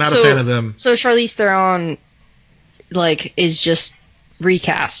that. Not a fan of them. So Charlize Theron, is just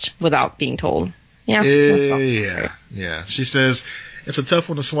recast without being told. Yeah. Yeah. She says, "It's a tough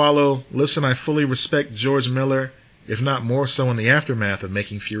one to swallow. Listen, I fully respect George Miller, if not more so in the aftermath of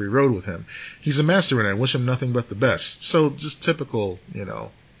making Fury Road with him. He's a master and I wish him nothing but the best." So just typical,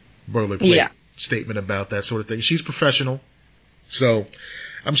 boilerplate statement about that sort of thing. She's professional. So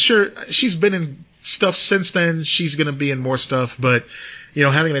I'm sure she's been in stuff since then. She's going to be in more stuff. But,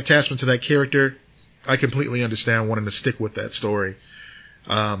 having an attachment to that character, I completely understand wanting to stick with that story.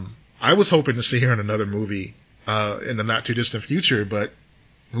 I was hoping to see her in another movie in the not too distant future, but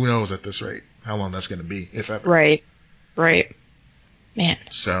who knows at this rate how long that's going to be, if ever. Right. Man.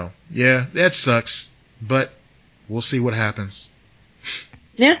 So, yeah, that sucks, but we'll see what happens.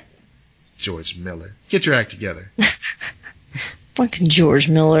 Yeah. George Miller. Get your act together. Fucking George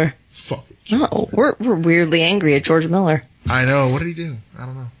Miller. Fucking George Miller. We're weirdly angry at George Miller. I know. What did he do? I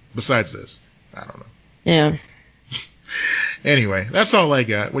don't know. Besides this, I don't know. Yeah. Anyway, that's all I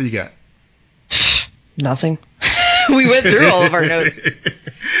got. What do you got? Nothing. We went through all of our notes.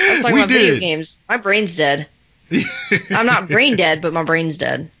 I was talking about video games. My brain's dead. I'm not brain dead, but my brain's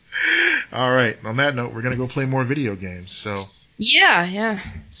dead. All right. On that note, we're going to go play more video games. So. Yeah.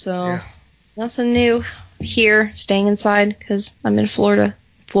 So, nothing new here. Staying inside because I'm in Florida.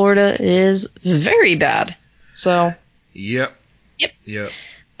 Florida is very bad. So. Yep. Check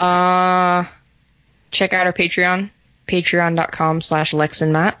out our Patreon.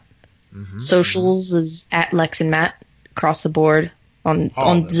 Patreon.com/LexandMatt. Socials is at Lex and Matt across the board on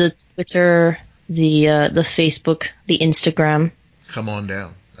the Twitter, the Facebook, the Instagram. Come on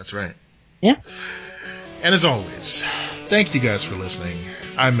down. That's right. Yeah. And as always, thank you guys for listening.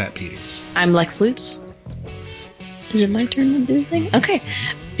 I'm Matt Peters. I'm Lex Lutz. Is it my turn to do the thing? Okay.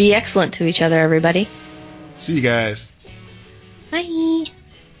 Be excellent to each other, everybody. See you guys. Bye.